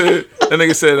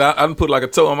nigga said I done put like a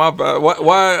toe on my mouth.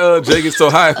 Why Jay gets so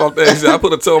high off that? He said I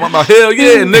put a toe on my mouth. Hell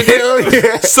yeah, nigga. Hell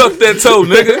yeah. Suck that toe,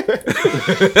 nigga.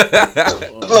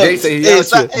 Jay say he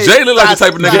out here. Jay look like the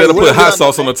type of nigga that'll put hot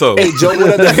sauce on the toe. Hey, Joe,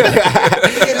 what other?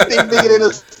 Anything bigger than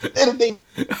us. Anything.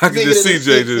 I can just see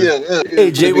Jay just.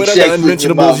 Hey, Jay, what other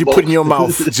unmentionables you put in your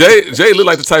mouth? Jay look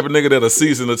like the type of nigga that'll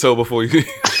season the toe before you.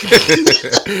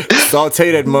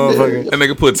 Saute that motherfucker. That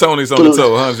nigga put Tony's on the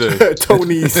toe, huh, Jay?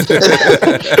 Tony's.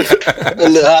 A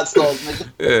little hot sauce, nigga.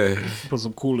 Yeah. put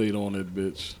some Kool-Aid on that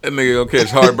bitch. That nigga gonna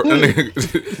catch heartburn.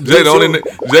 Jay the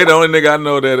only nigga I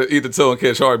know that'll eat the toe and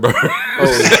catch heartburn.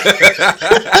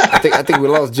 I think we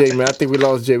lost Jay, man.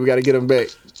 We got to get him back.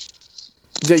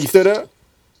 Jay, you still there?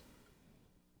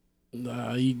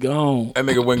 Nah, he gone. That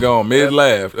nigga went gone mid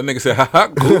laugh. That nigga said, "Ha ha,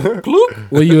 gloop,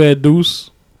 gloop." Where you at,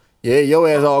 Deuce? Yeah, your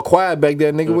ass all quiet back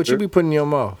there, nigga. What you be putting in your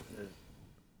mouth?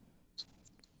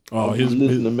 Oh, Just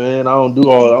listening, man. I don't do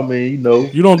all. I mean, you know.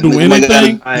 You don't do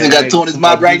anything. He got two in his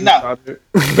mouth right now.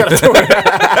 That's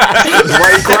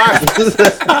why he quiet.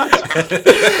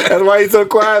 That's why he's so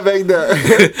quiet back there.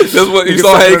 That's what you Nigga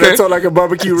saw. Hey, talk like a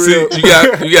barbecue see, rib. you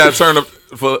got to turn the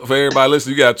for everybody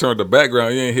listening. You got to turn the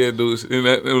background. You ain't hear Deuce. And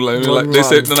that, it was like they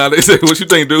said. Now they said, "What you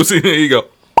think, Deuce?" Here you go.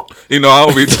 You know, I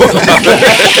don't be talking about that.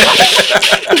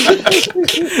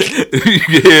 You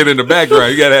can hear it in the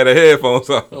background. You gotta have the headphones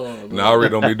on. No, I really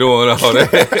don't be doing all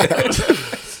that.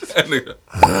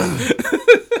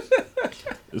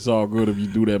 It's all good if you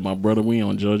do that, my brother. We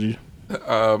don't judge you.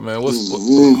 Man, what's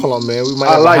Hold on, man. We might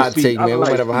have a hot take, man. We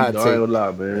might have a hot I ain't gonna take.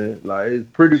 lie, man. Like, it's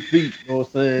pretty feet. You know what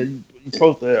I'm saying? You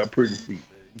supposed to have pretty feet,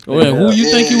 man. Oh, yeah, who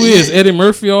you think you is? Eddie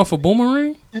Murphy off a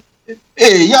Boomerang?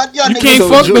 Hey, y'all You niggas can't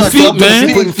fuck you the put- feet, you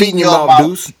man. putting feet in your mouth,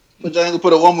 Deuce. But y'all ain't gonna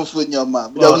put a woman's foot in your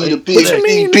mouth. Well, Y'all eat a what pig, you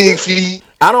mean? pig feet.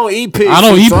 I don't eat pig. I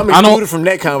don't feet, eat- So I'm I don't- excluded from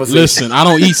that conversation. Listen, I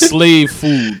don't eat slave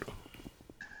food.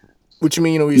 What you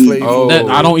mean you don't eat slave Oh. food?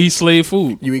 I don't eat slave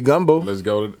food. You eat gumbo. let's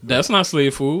go to That's not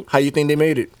slave food. How you think they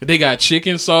made it? They got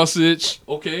chicken, sausage.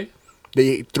 Okay.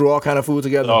 They threw all kind of food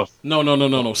together. Oh,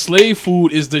 No. Slave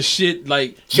food is the shit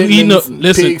like you Chitlins, eating the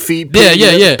listen. pig feet, yeah, pig yeah,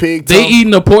 lips, yeah. pig They tongue.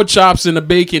 eating the pork chops and the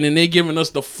bacon, and they giving us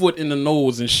the foot and the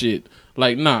nose and shit.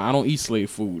 Like, nah, I don't eat slave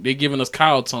food. They giving us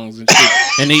cow tongues and shit,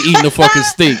 and they eating the fucking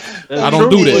steak. I don't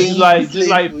do that. It's just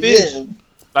like fish. Yeah.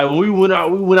 Like when we went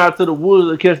out to the woods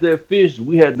to catch that fish.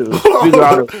 We had to figure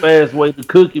out a fast way to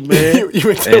cook it, man. You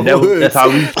went to And the woods that's how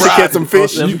we to fried catch some it, you know what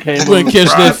fish. I'm saying? You- We came You up couldn't with catch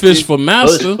that fried fish for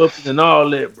master. hush puppies and all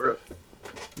that, bro.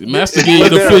 Master gave you Was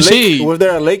the there, a fish lake, head. was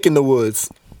there a lake in the woods?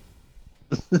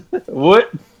 What?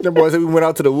 Them boys said we went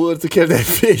out to the woods to catch that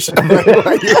fish. I'm like,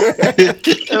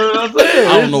 You know what I'm saying?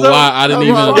 I don't know why I didn't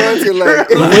even.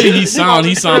 The way he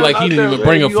sound like he didn't even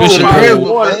bring a fishing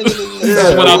pole.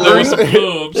 Just went out there with some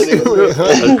clubs.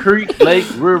 A creek, lake,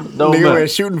 river, don't Nigga matter.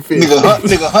 went shooting fish.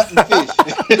 Nigga hunting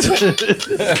fish.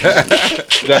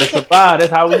 You gotta survive.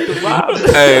 That's how we survive.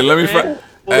 hey, let me.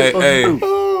 Hey,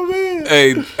 Oh man.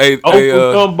 hey,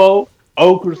 Okra gumbo,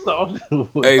 Okra sausage.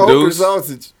 Hey, Okra Deuce.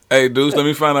 sausage. Hey, Deuce, let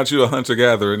me find out you a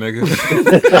hunter-gatherer, nigga.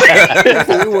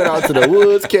 We went out to the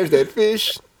woods, catch that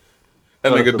fish.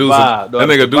 That nigga survive. That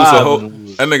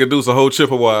nigga Deuce a whole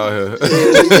Chippewa out here.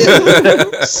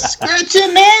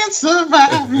 Scratching and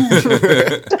surviving.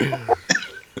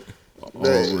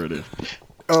 Already.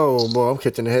 Oh boy, I'm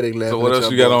catching a headache laughing. So what at else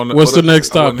y'all you got boys. on? What's the next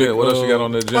topic? What else you got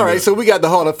on the agenda? All right, so we got the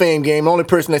Hall of Fame game. The only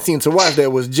person that seemed to watch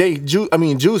that was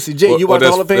Juicy. Jay, you watched the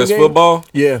Hall of Fame that's game? football?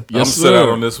 Yeah. I'm Yes, set out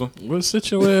sir. on this one. Well,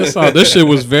 sit your ass out. This shit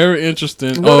was very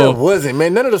interesting. No, that wasn't,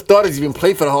 man. None of the starters even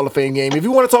played for the Hall of Fame game. If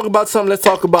you want to talk about something, let's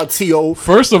talk about T.O.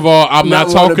 First of all, I'm Not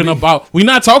not wanna talking be- about. We're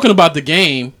not talking about the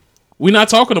game. We're not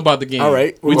talking about the game. All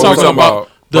right. We What talking about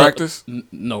the practice?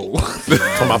 No. Talking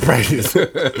about practice.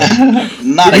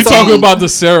 Not We a talking game. about the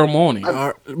ceremony. All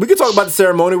right. We can talk about the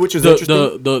ceremony, which is The,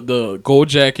 interesting. the gold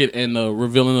jacket and the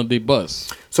revealing of the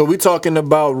bus. So we're talking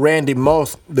about Randy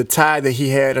Moss, the tie that he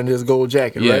had on his gold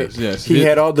jacket, Yes, right? yes. He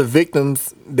had all the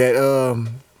victims that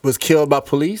was killed by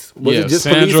police. Was Yeah, it just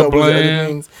police Sandra or was it other Bland,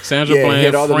 things? Sandra Yeah, he Bland,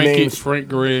 had all the names. Frank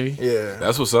Gray. Yeah.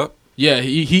 That's what's up. Yeah,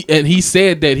 he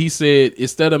said that. He said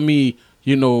instead of me,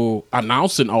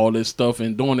 announcing all this stuff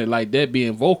and doing it like that,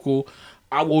 being vocal,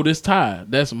 I wore this tie.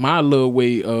 That's my little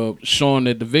way of showing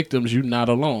that the victims, you're not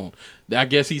alone. I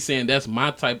guess he's saying that's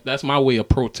my way of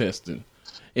protesting.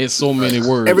 In so many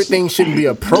words. Everything shouldn't be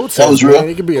a protest, That was real. man.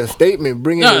 It could be a statement,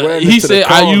 bringing Nah, awareness he to said,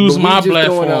 the "I cause, use but we my just throwing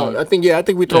platform." out- I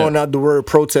think we're throwing out the word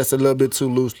protest a little bit too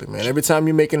loosely, man. Every time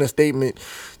you're making a statement,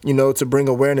 to bring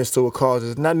awareness to a cause,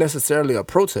 it's not necessarily a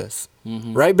protest,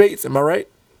 right, Bates? Am I right?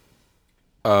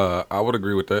 I would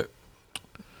agree with that.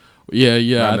 Yeah.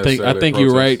 Not I think necessarily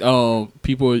you're protest. right.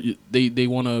 People they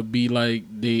want to be like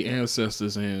their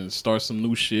ancestors and start some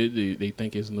new shit. They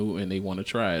think it's new and they want to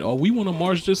try it. Or we want to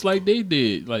march just like they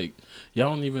did. Like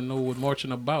y'all don't even know what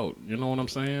marching about. You know what I'm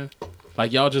saying?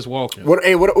 Like y'all just walking. What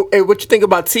you think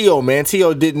about T.O., man?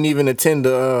 T.O. didn't even attend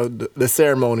the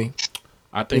ceremony.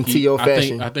 I think in T.O.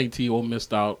 fashion. I think T.O.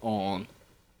 missed out on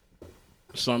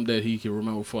something that he can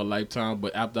remember for a lifetime.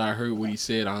 But after I heard what he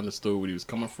said, I understood where he was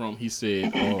coming from. He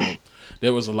said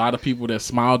there was a lot of people that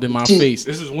smiled in my face.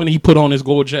 This is when he put on his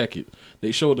gold jacket.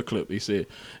 They showed the clip. He said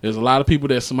there's a lot of people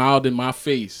that smiled in my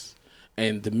face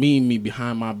and demeaned me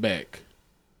behind my back.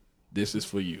 This is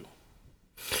for you.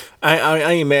 I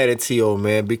ain't mad at T.O.,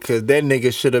 man, because that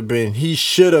nigga should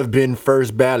have been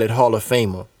first ballot Hall of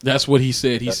Famer. That's what he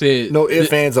said. He said No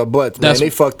ifs, ands, or buts, man. that's- They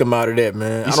fucked him out of that,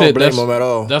 man. He I said don't blame that's- him at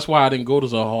all. That's why I didn't go to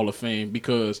the Hall of Fame,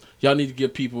 because y'all need to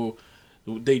give people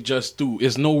they just do.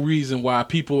 There's no reason why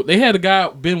people. They had a guy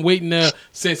been waiting there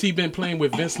since he been playing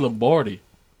with Vince Lombardi,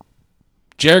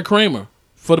 Jared Kramer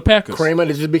for the Packers. Kramer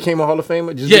that just became a Hall of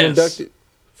Famer, just Yes. got inducted.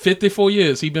 54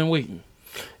 years he been waiting.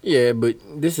 Yeah, but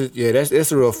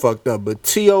that's real fucked up. But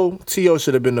T.O.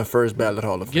 should have been the first ballot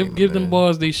Hall of Famer. Give them man.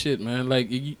 boys they shit, man. Like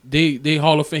they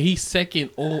Hall of Fame. He's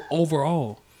second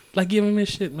overall. Like give him his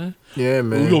shit, man. Yeah, We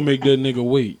man. gonna make that nigga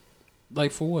wait.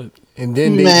 Like for what? And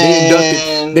then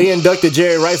Man. they inducted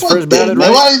Jerry Rice Fuck first that, ballot,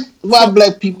 man. right? Why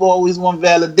black people always want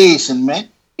validation, man?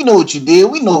 You know what you did.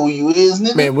 We know who you is,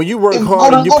 nigga. Man, when you work Hey,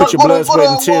 hard go and you to- put your go to- blood, go to sweat,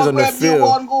 and tears Walmart, on the grab your field.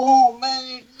 wallet and go home, man.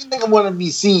 You nigga want to be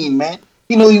seen, man.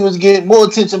 You know he was getting more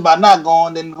attention by not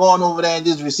going than going over there and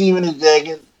just receiving his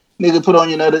jacket. Nigga, put I ain't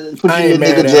your mad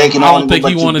nigga at him. jacket on. I don't and think go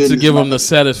he about your wanted to business, give man. him the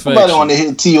Nobody want to satisfaction.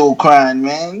 hear T.O. crying,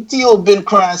 man. T.O. been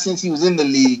crying since he was in the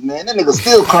league, man. That nigga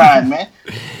still crying, man.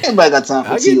 Everybody got time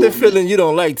for I T.O. get the man. feeling you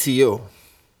don't like T.O.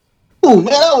 Ooh,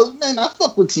 man, I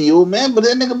fuck with T.O., man, but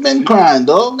that nigga been crying,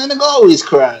 dog. That nigga always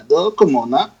cried, dog. Come on,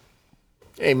 now.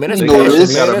 Hey man, that's You passion, know man.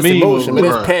 this. That's Got a meme emotion, man.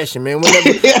 with That's crying. passion,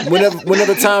 man.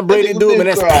 Whenever Tom Brady That nigga do it, man, been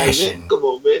that's crying, passion. man. Come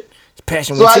on, man. It's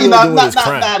passion So when I, T.O. you know, doing not, his not,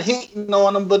 crime. not hating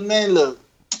on him, but man, look,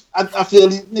 I feel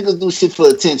these niggas do shit for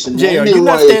attention, man. Jay, are Niggas you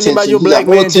not want standing by attention. your He black got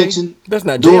more man, Jay? attention That's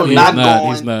not doing Jay. not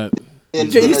He's going. not.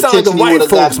 And, Jay, you and sound like attention them he white would've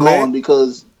got folks, man. going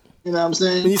because, you know what I'm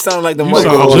saying? You sound like them You white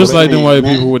sound folks. just like them white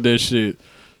man. people with that shit.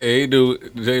 Hey,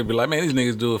 dude, Jay be like, man, these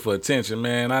niggas do it for attention,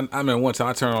 man. I remember one time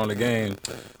I turned on the game,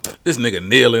 this nigga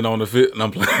kneeling on the field, and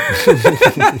I'm playing.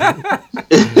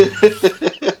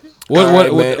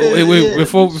 Wait,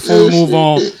 before we move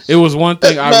on, it was one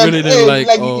thing I Man, really didn't like.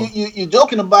 you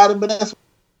joking about it, but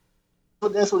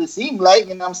that's what it seemed like,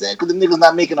 you know what I'm saying? Because the niggas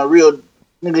not making a real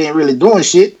nigga ain't really doing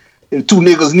shit. If two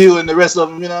niggas kneel and the rest of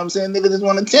them, you know what I'm saying? Niggas just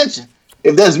want attention.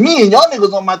 If that's me and y'all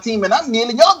niggas on my team and I'm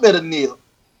kneeling, y'all better kneel.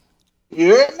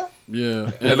 You heard me?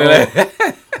 Yeah. And And,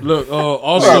 look,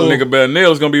 also, nigga better kneel.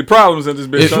 There's gonna be problems in this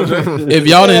bitch. don't there? if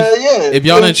y'all Yeah, didn't, yeah. if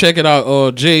y'all didn't check it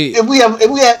out, Jay, If we have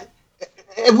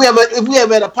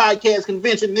at a podcast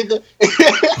convention, nigga,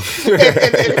 if we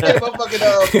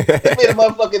had a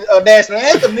motherfucking national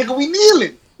anthem, nigga, we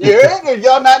kneeling. You heard? If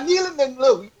y'all not kneeling, then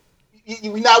look,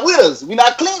 we not with us. We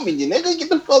not claiming you, nigga. Get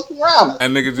the fuck around us.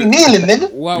 And nigga You kneeling,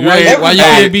 nigga. Why You you ain't-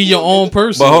 can't be your own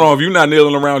person? But hold on, if you not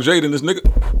kneeling around Jaden, this nigga.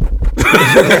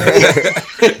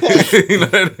 You know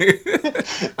what I mean?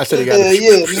 I should have got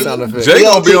the sound effect. Jay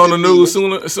gonna be take on the it, news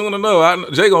soon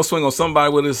enough. Jay gonna swing on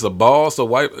somebody, whether it's a boss or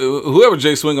white. Whoever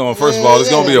Jay swing on, first of all, it's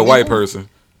gonna be a white person.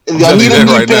 If y'all need a that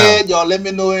knee right now. pad, y'all let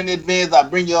me know in advance. I'll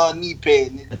bring y'all a knee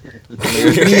pad, nigga.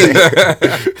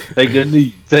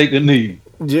 Take a knee.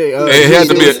 Jay,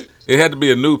 It had to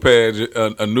be a new pad,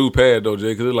 though,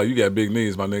 Jay, because it's like you got big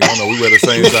knees, my nigga. I don't know, we wear the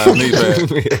same size knee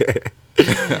pad.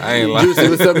 I ain't lying. Juicy,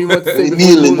 what's up? You want to say?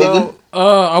 Kneeling, nigga.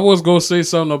 I was gonna say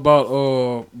something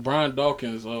about Brian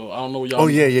Dawkins. I don't know y'all. Oh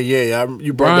yeah.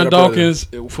 You brought Brian that up Dawkins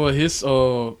for his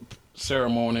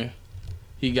ceremony.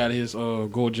 He got his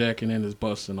gold jacket and his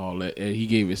bust and all that, and he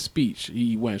gave his speech.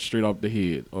 He went straight off the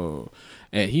head,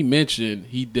 and he mentioned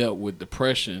he dealt with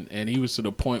depression, and he was to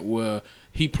the point where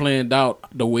he planned out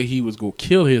the way he was gonna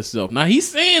kill himself. Now he's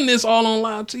saying this all on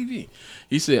live TV.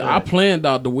 He said, "I planned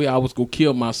out the way I was gonna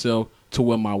kill myself to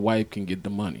where my wife can get the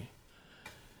money."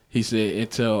 He said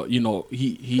until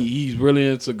he's really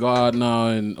into God now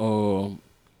and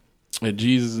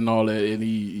Jesus and all that, and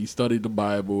he studied the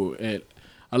Bible. And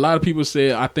a lot of people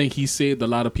say I think he saved a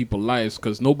lot of people's lives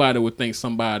because nobody would think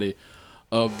somebody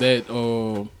of that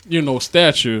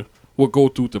stature would go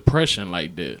through depression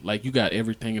like that. Like you got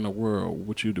everything in the world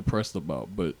what you depressed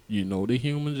about, but they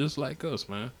human just like us,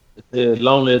 man. Yeah,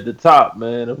 lonely at the top,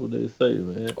 man. That's what they say,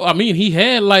 man. Well, I mean, he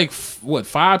had like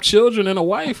 5 children and a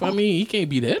wife. I mean, he can't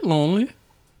be that lonely.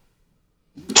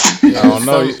 I don't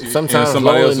know. Sometimes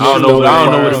somebody else. I don't know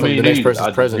what it the means. next I person's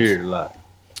just presence. hear it a lot.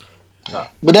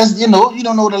 But that's you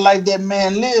don't know the life that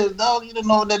man lives, dog. You don't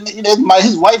know that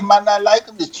his wife might not like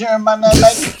him, his children might not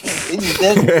like him. They just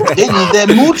that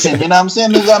mooching. You know what I'm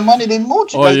saying? They got money, they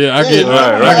mooching. Oh yeah, I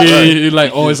get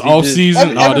like it's off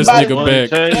season. Oh, this nigga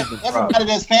back.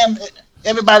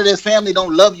 Everybody that's family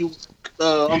don't love you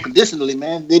unconditionally,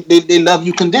 man. They love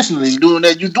you conditionally.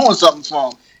 You're doing something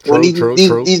for them. When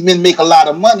these men make a lot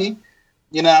of money,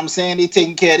 you know what I'm saying? They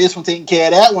taking care of this one, taking care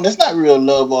of that one. That's not real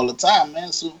love all the time,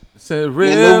 man. So Said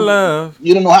real love.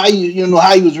 You don't know how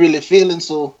he was really feeling.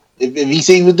 So if he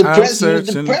said he was depressed, he was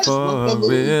depressed. You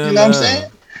know what I'm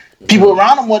saying? People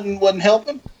around him wasn't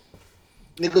helping.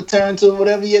 Nigga turned to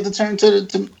whatever he had to turn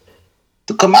to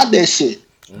come out that shit.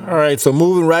 All right, so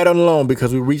moving right on along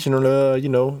because we're reaching on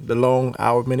the long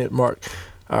hour-minute mark.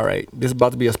 All right, this is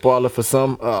about to be a spoiler for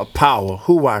some. Power.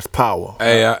 Who watched Power?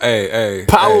 Hey.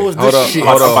 Power was the shit.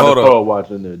 Hold up.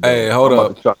 Hey, hold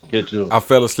up. Catch you. I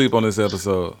fell asleep on this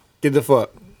episode. Get the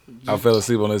fuck. I fell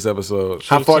asleep on this episode.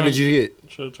 How far did you get?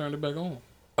 Should have turned it back on.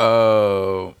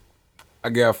 I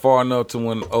got far enough to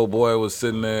when old boy was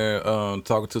sitting there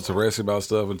talking to Teresi about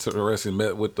stuff, and Teresi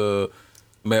met with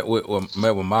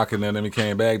Mocking, and then he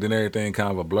came back. Then everything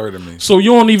kind of a blur to me. So you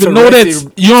don't even know that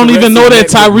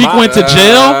Tyreek went to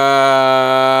jail.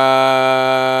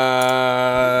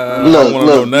 I don't want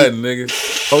to know nothing, nigga.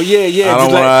 Oh yeah.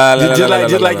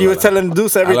 Just like you were telling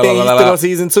Deuce everything. He's still on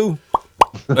season 2.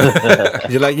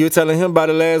 Just like you were telling him about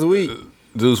it last week.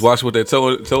 Deuce, watch what they're toe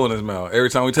in his mouth. Every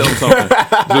time we tell him something,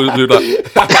 Deuce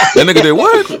like, that nigga did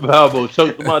what? I almost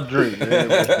choked my drink,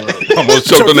 man. Almost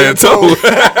choked on that toe.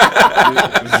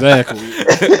 Exactly.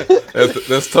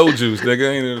 That's toe juice, nigga.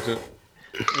 Ain't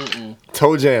it?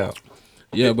 Toe jam.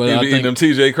 Yeah, but You I be eating think them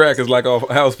TJ crackers like off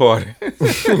a house party.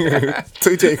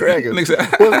 TJ crackers. Nigga said,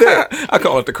 What's that? I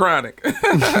call it the chronic.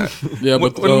 yeah,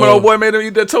 but when my old boy made him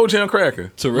eat that toe jam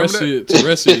cracker. Teresi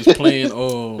is playing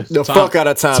the fuck out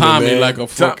of Tommy, man. like a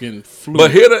fucking flute.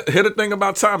 But here the thing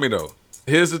about Tommy though.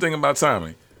 Here's the thing about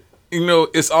Tommy.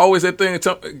 It's always that thing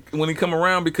when he come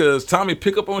around because Tommy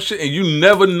pick up on shit and you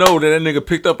never know that nigga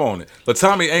picked up on it. But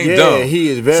Tommy ain't dumb. Yeah, he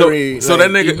is very. So that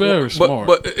nigga, very smart.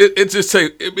 But it just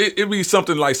take it be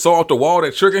something like saw off the wall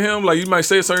that trigger him. Like you might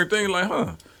say a certain thing like,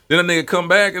 huh. Then that nigga come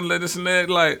back and let this and that.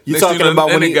 Like you talking about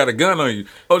when he got a gun on you?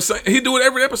 Oh, he do it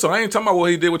every episode. I ain't talking about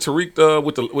what he did with Tariq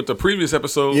with the previous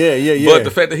episode. Yeah. But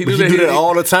the fact that he do that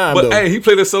all the time. But though. hey, he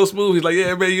played it so smooth. He's like,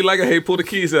 yeah, man, you like it? Hey, pull the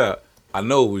keys out. I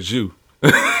know it was you.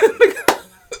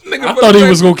 I thought he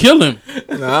was gonna kill him.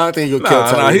 No, I don't think he'll kill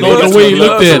Tommy. The way he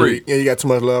looked at him. Yeah, you got too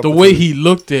much love. The way he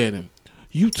looked at him.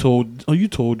 You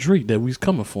told Drake that we was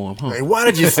coming for him, huh? Hey, why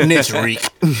did you snitch, Reek?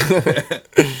 I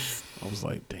was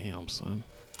like, damn, son.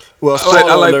 Well,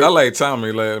 I like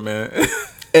Tommy, man.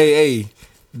 Hey,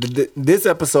 this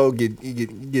episode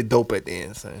get dope at the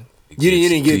end, son. You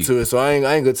didn't get to it, so I ain't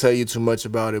gonna tell you too much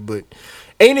about it. But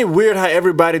ain't it weird how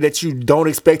everybody that you don't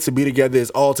expect to be together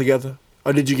is all together?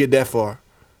 Or did you get that far?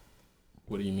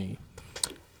 What do you mean?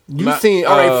 You seen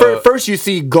all right? First, you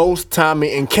see Ghost,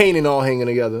 Tommy, and Kanan all hanging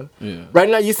together. Yeah. Right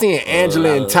now, you seeing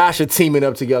Angela and Tasha teaming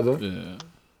up together. Yeah.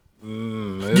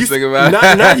 Let's think about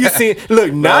it. Now you seeing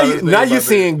look now let's think you about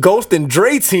seeing Ghost and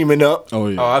Dre teaming up. Oh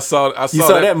yeah. Oh, I saw You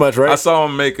saw that much, right? I saw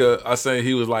him I said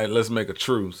he was like, let's make a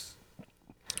truce.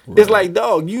 It's like,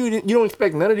 dog, you don't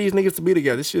expect none of these niggas to be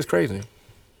together. This shit's crazy.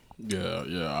 Yeah.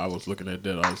 I was looking at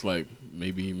that. I was like,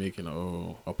 maybe he making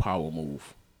a power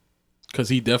move. Because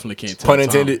he definitely can't tell Pun time.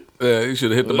 intended. Yeah, you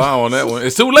should have hit the bomb on that one.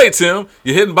 It's too late, Tim.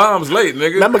 You're hitting bombs late,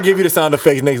 nigga. I'm gonna give you the sound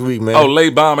effects next week, man. Oh,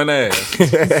 late bombing ass. I'm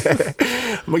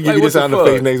gonna give you the what the sound fuck?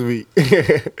 effects next week.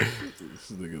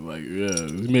 This nigga like,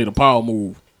 yeah, he made a power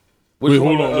move. Which Wait,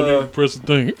 one? hold on, let me press the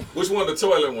thing. Which one? The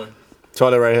toilet one?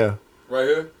 Toilet right here. Right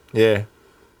here. Yeah.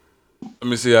 Let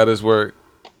me see how this work.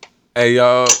 Hey,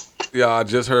 y'all, I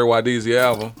just heard YDZ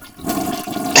album.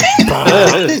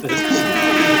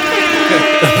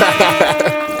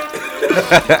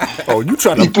 Oh, you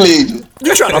trying He to played.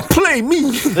 play me?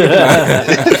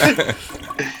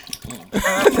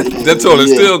 That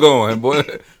toilet's still going, boy.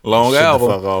 Long Shut album.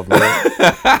 the fuck off,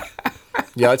 man.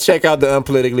 Y'all check out the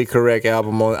Unpolitically Correct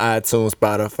album on iTunes,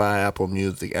 Spotify, Apple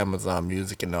Music, Amazon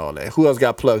Music, and all that. Who else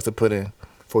got plugs to put in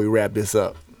before we wrap this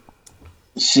up?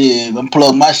 Shit, I'm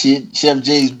plug my shit. Chef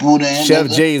J's Boudin. Chef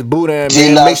nigga. J's Boudin, J.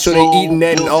 man. La Make sure they Soul, eating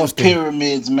that in Building Austin.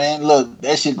 Pyramids, man. Look,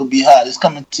 that shit gonna be hot. It's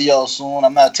coming to y'all soon.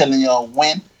 I'm not telling y'all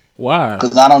when, Why?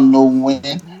 because I don't know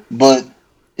when. But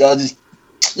y'all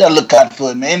look out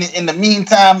for it, man. In the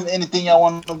meantime, anything y'all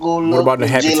want to go look. about the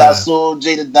happy J. La time? Soul,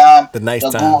 J. the Dime. The nice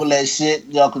y'all time. Google that shit.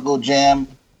 Y'all could go jam.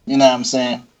 You know what I'm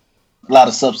saying? A lot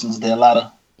of substance there. A lot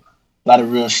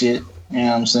of real shit. You know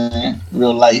what I'm saying?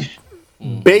 Real life.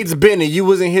 Bates Benny, you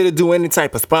wasn't here to do any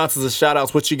type of sponsors or shout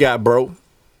outs. What you got, bro?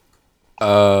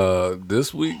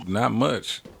 This week, not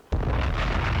much.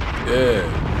 Yeah,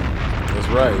 that's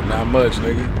right, not much,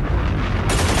 nigga.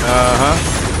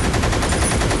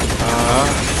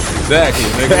 Exactly,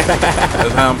 nigga.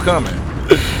 That's how I'm coming.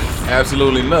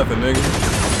 Absolutely nothing,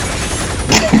 nigga.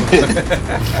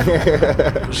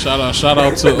 Shout out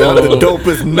to The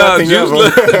dopest Nah, nothing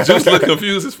ever. Juice look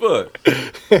confused as fuck.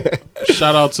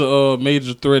 shout out to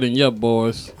Major Threat and Yup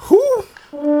Boys. Who?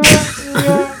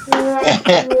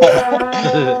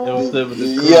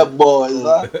 Yeah, boys.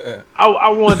 Huh? I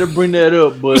wanted to bring that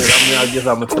up, but I mean, I guess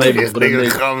I'm gonna save it for the Nigga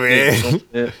next. come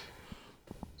in.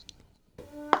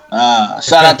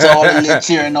 Shout out to all the little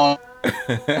cheering on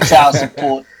child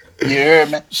support. You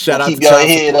heard me? Shout out Keep to your child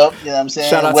head support. up. You know what I'm saying?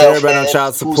 Shout out to Welfare, everybody on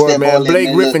child food support, stamp, man. all that, Blake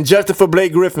man. Griffin, justice for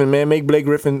Blake Griffin, man. Make Blake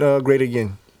Griffin great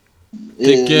again.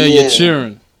 Take care of your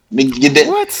cheering. Get that.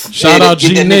 What? Shout out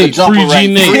G Nate. Free G Free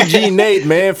Nate. G Nate,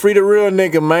 man. Free the real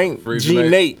nigga, man. Free G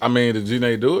Nate. I mean, did G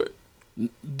Nate do it?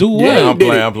 Do what? Yeah, I'm did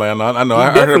playing. it. I'm playing. I know. He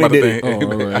I heard about the definitely thing. did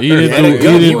Oh, all right. He Yeah, didn't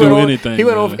do went on- anything. He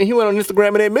went on man. Instagram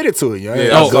and admitted to it. Yeah,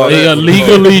 Oh, I saw they that.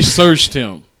 illegally searched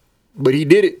him. But he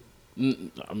did it.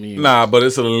 I mean, Nah, but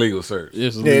it's an illegal search.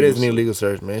 it's Yeah, it is an illegal. illegal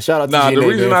search, man. Shout out to Nah, G the Nate,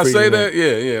 reason man. I Free say G that,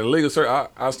 Nate. yeah, legal search.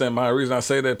 I stand by. The reason I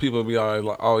say that, people be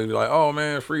always be like, oh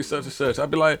man, free such and such.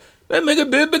 I'd be like, that nigga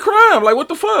did the crime. Like, what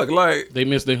the fuck? Like, They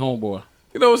missed their homeboy.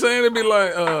 you know what I'm saying? It'd be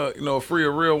like, free a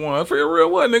real one. Free a real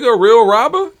what, nigga? A real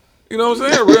robber? You know what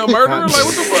I'm saying? A real murderer? Like,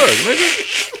 what the fuck,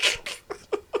 nigga?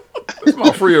 That's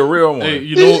my free a real one. Hey,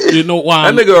 you know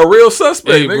why? that nigga a real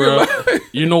suspect, Hey, nigga. bro,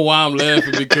 you know why I'm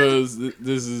laughing? Because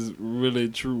this is really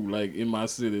true. Like, in my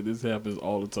city, this happens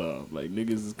all the time. Like,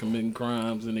 niggas is committing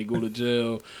crimes and they go to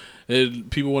jail. And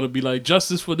people want to be like,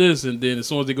 justice for this. And then as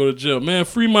soon as they go to jail, man,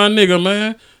 free my nigga,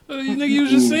 man. You nigga, you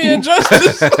just saying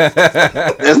justice.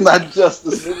 That's not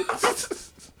justice,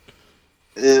 nigga.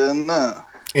 Yeah, nah.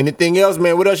 Anything else,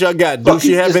 man? What else y'all got? Do Fuck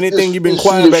you it. have Just- anything you've been just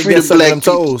quiet back free there the sucking black them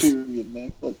people, toes? period,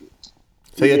 man. Fuck it.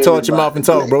 So you Free touch your mouth and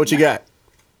talk, everybody. bro. What you got?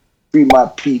 Free my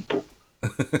people.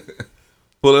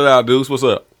 Pull it out, Deuce. What's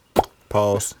up?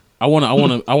 Pause. I wanna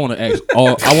ask. I wanna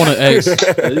ask.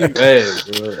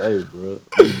 Hey, bro.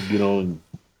 Get on.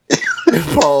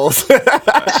 Pause.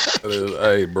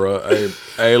 Hey, bro.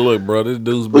 Hey, look, bro. This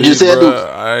dude's What'd you busy, say, bro. Deuce?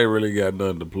 I ain't really got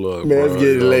nothing to plug, Man, bro. it's getting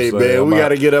You know what late, I'm saying? man. We got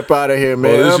to get up out of here,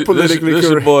 man. Well, I'm politically this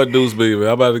your correct. boy Deuce B, man.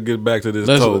 I'm about to get back to this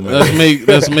toe, man.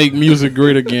 Let's make music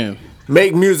great again.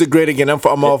 Make music great again. I'm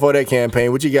all for that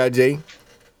campaign. What you got, Jay?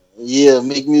 Yeah,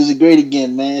 make music great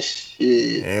again, man.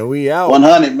 Shit. And we out.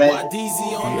 100, man.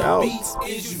 DZ on the out. beats.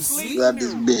 Is you sleep? Grab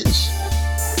this bitch.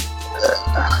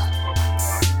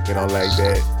 Get on like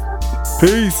that.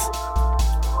 Peace.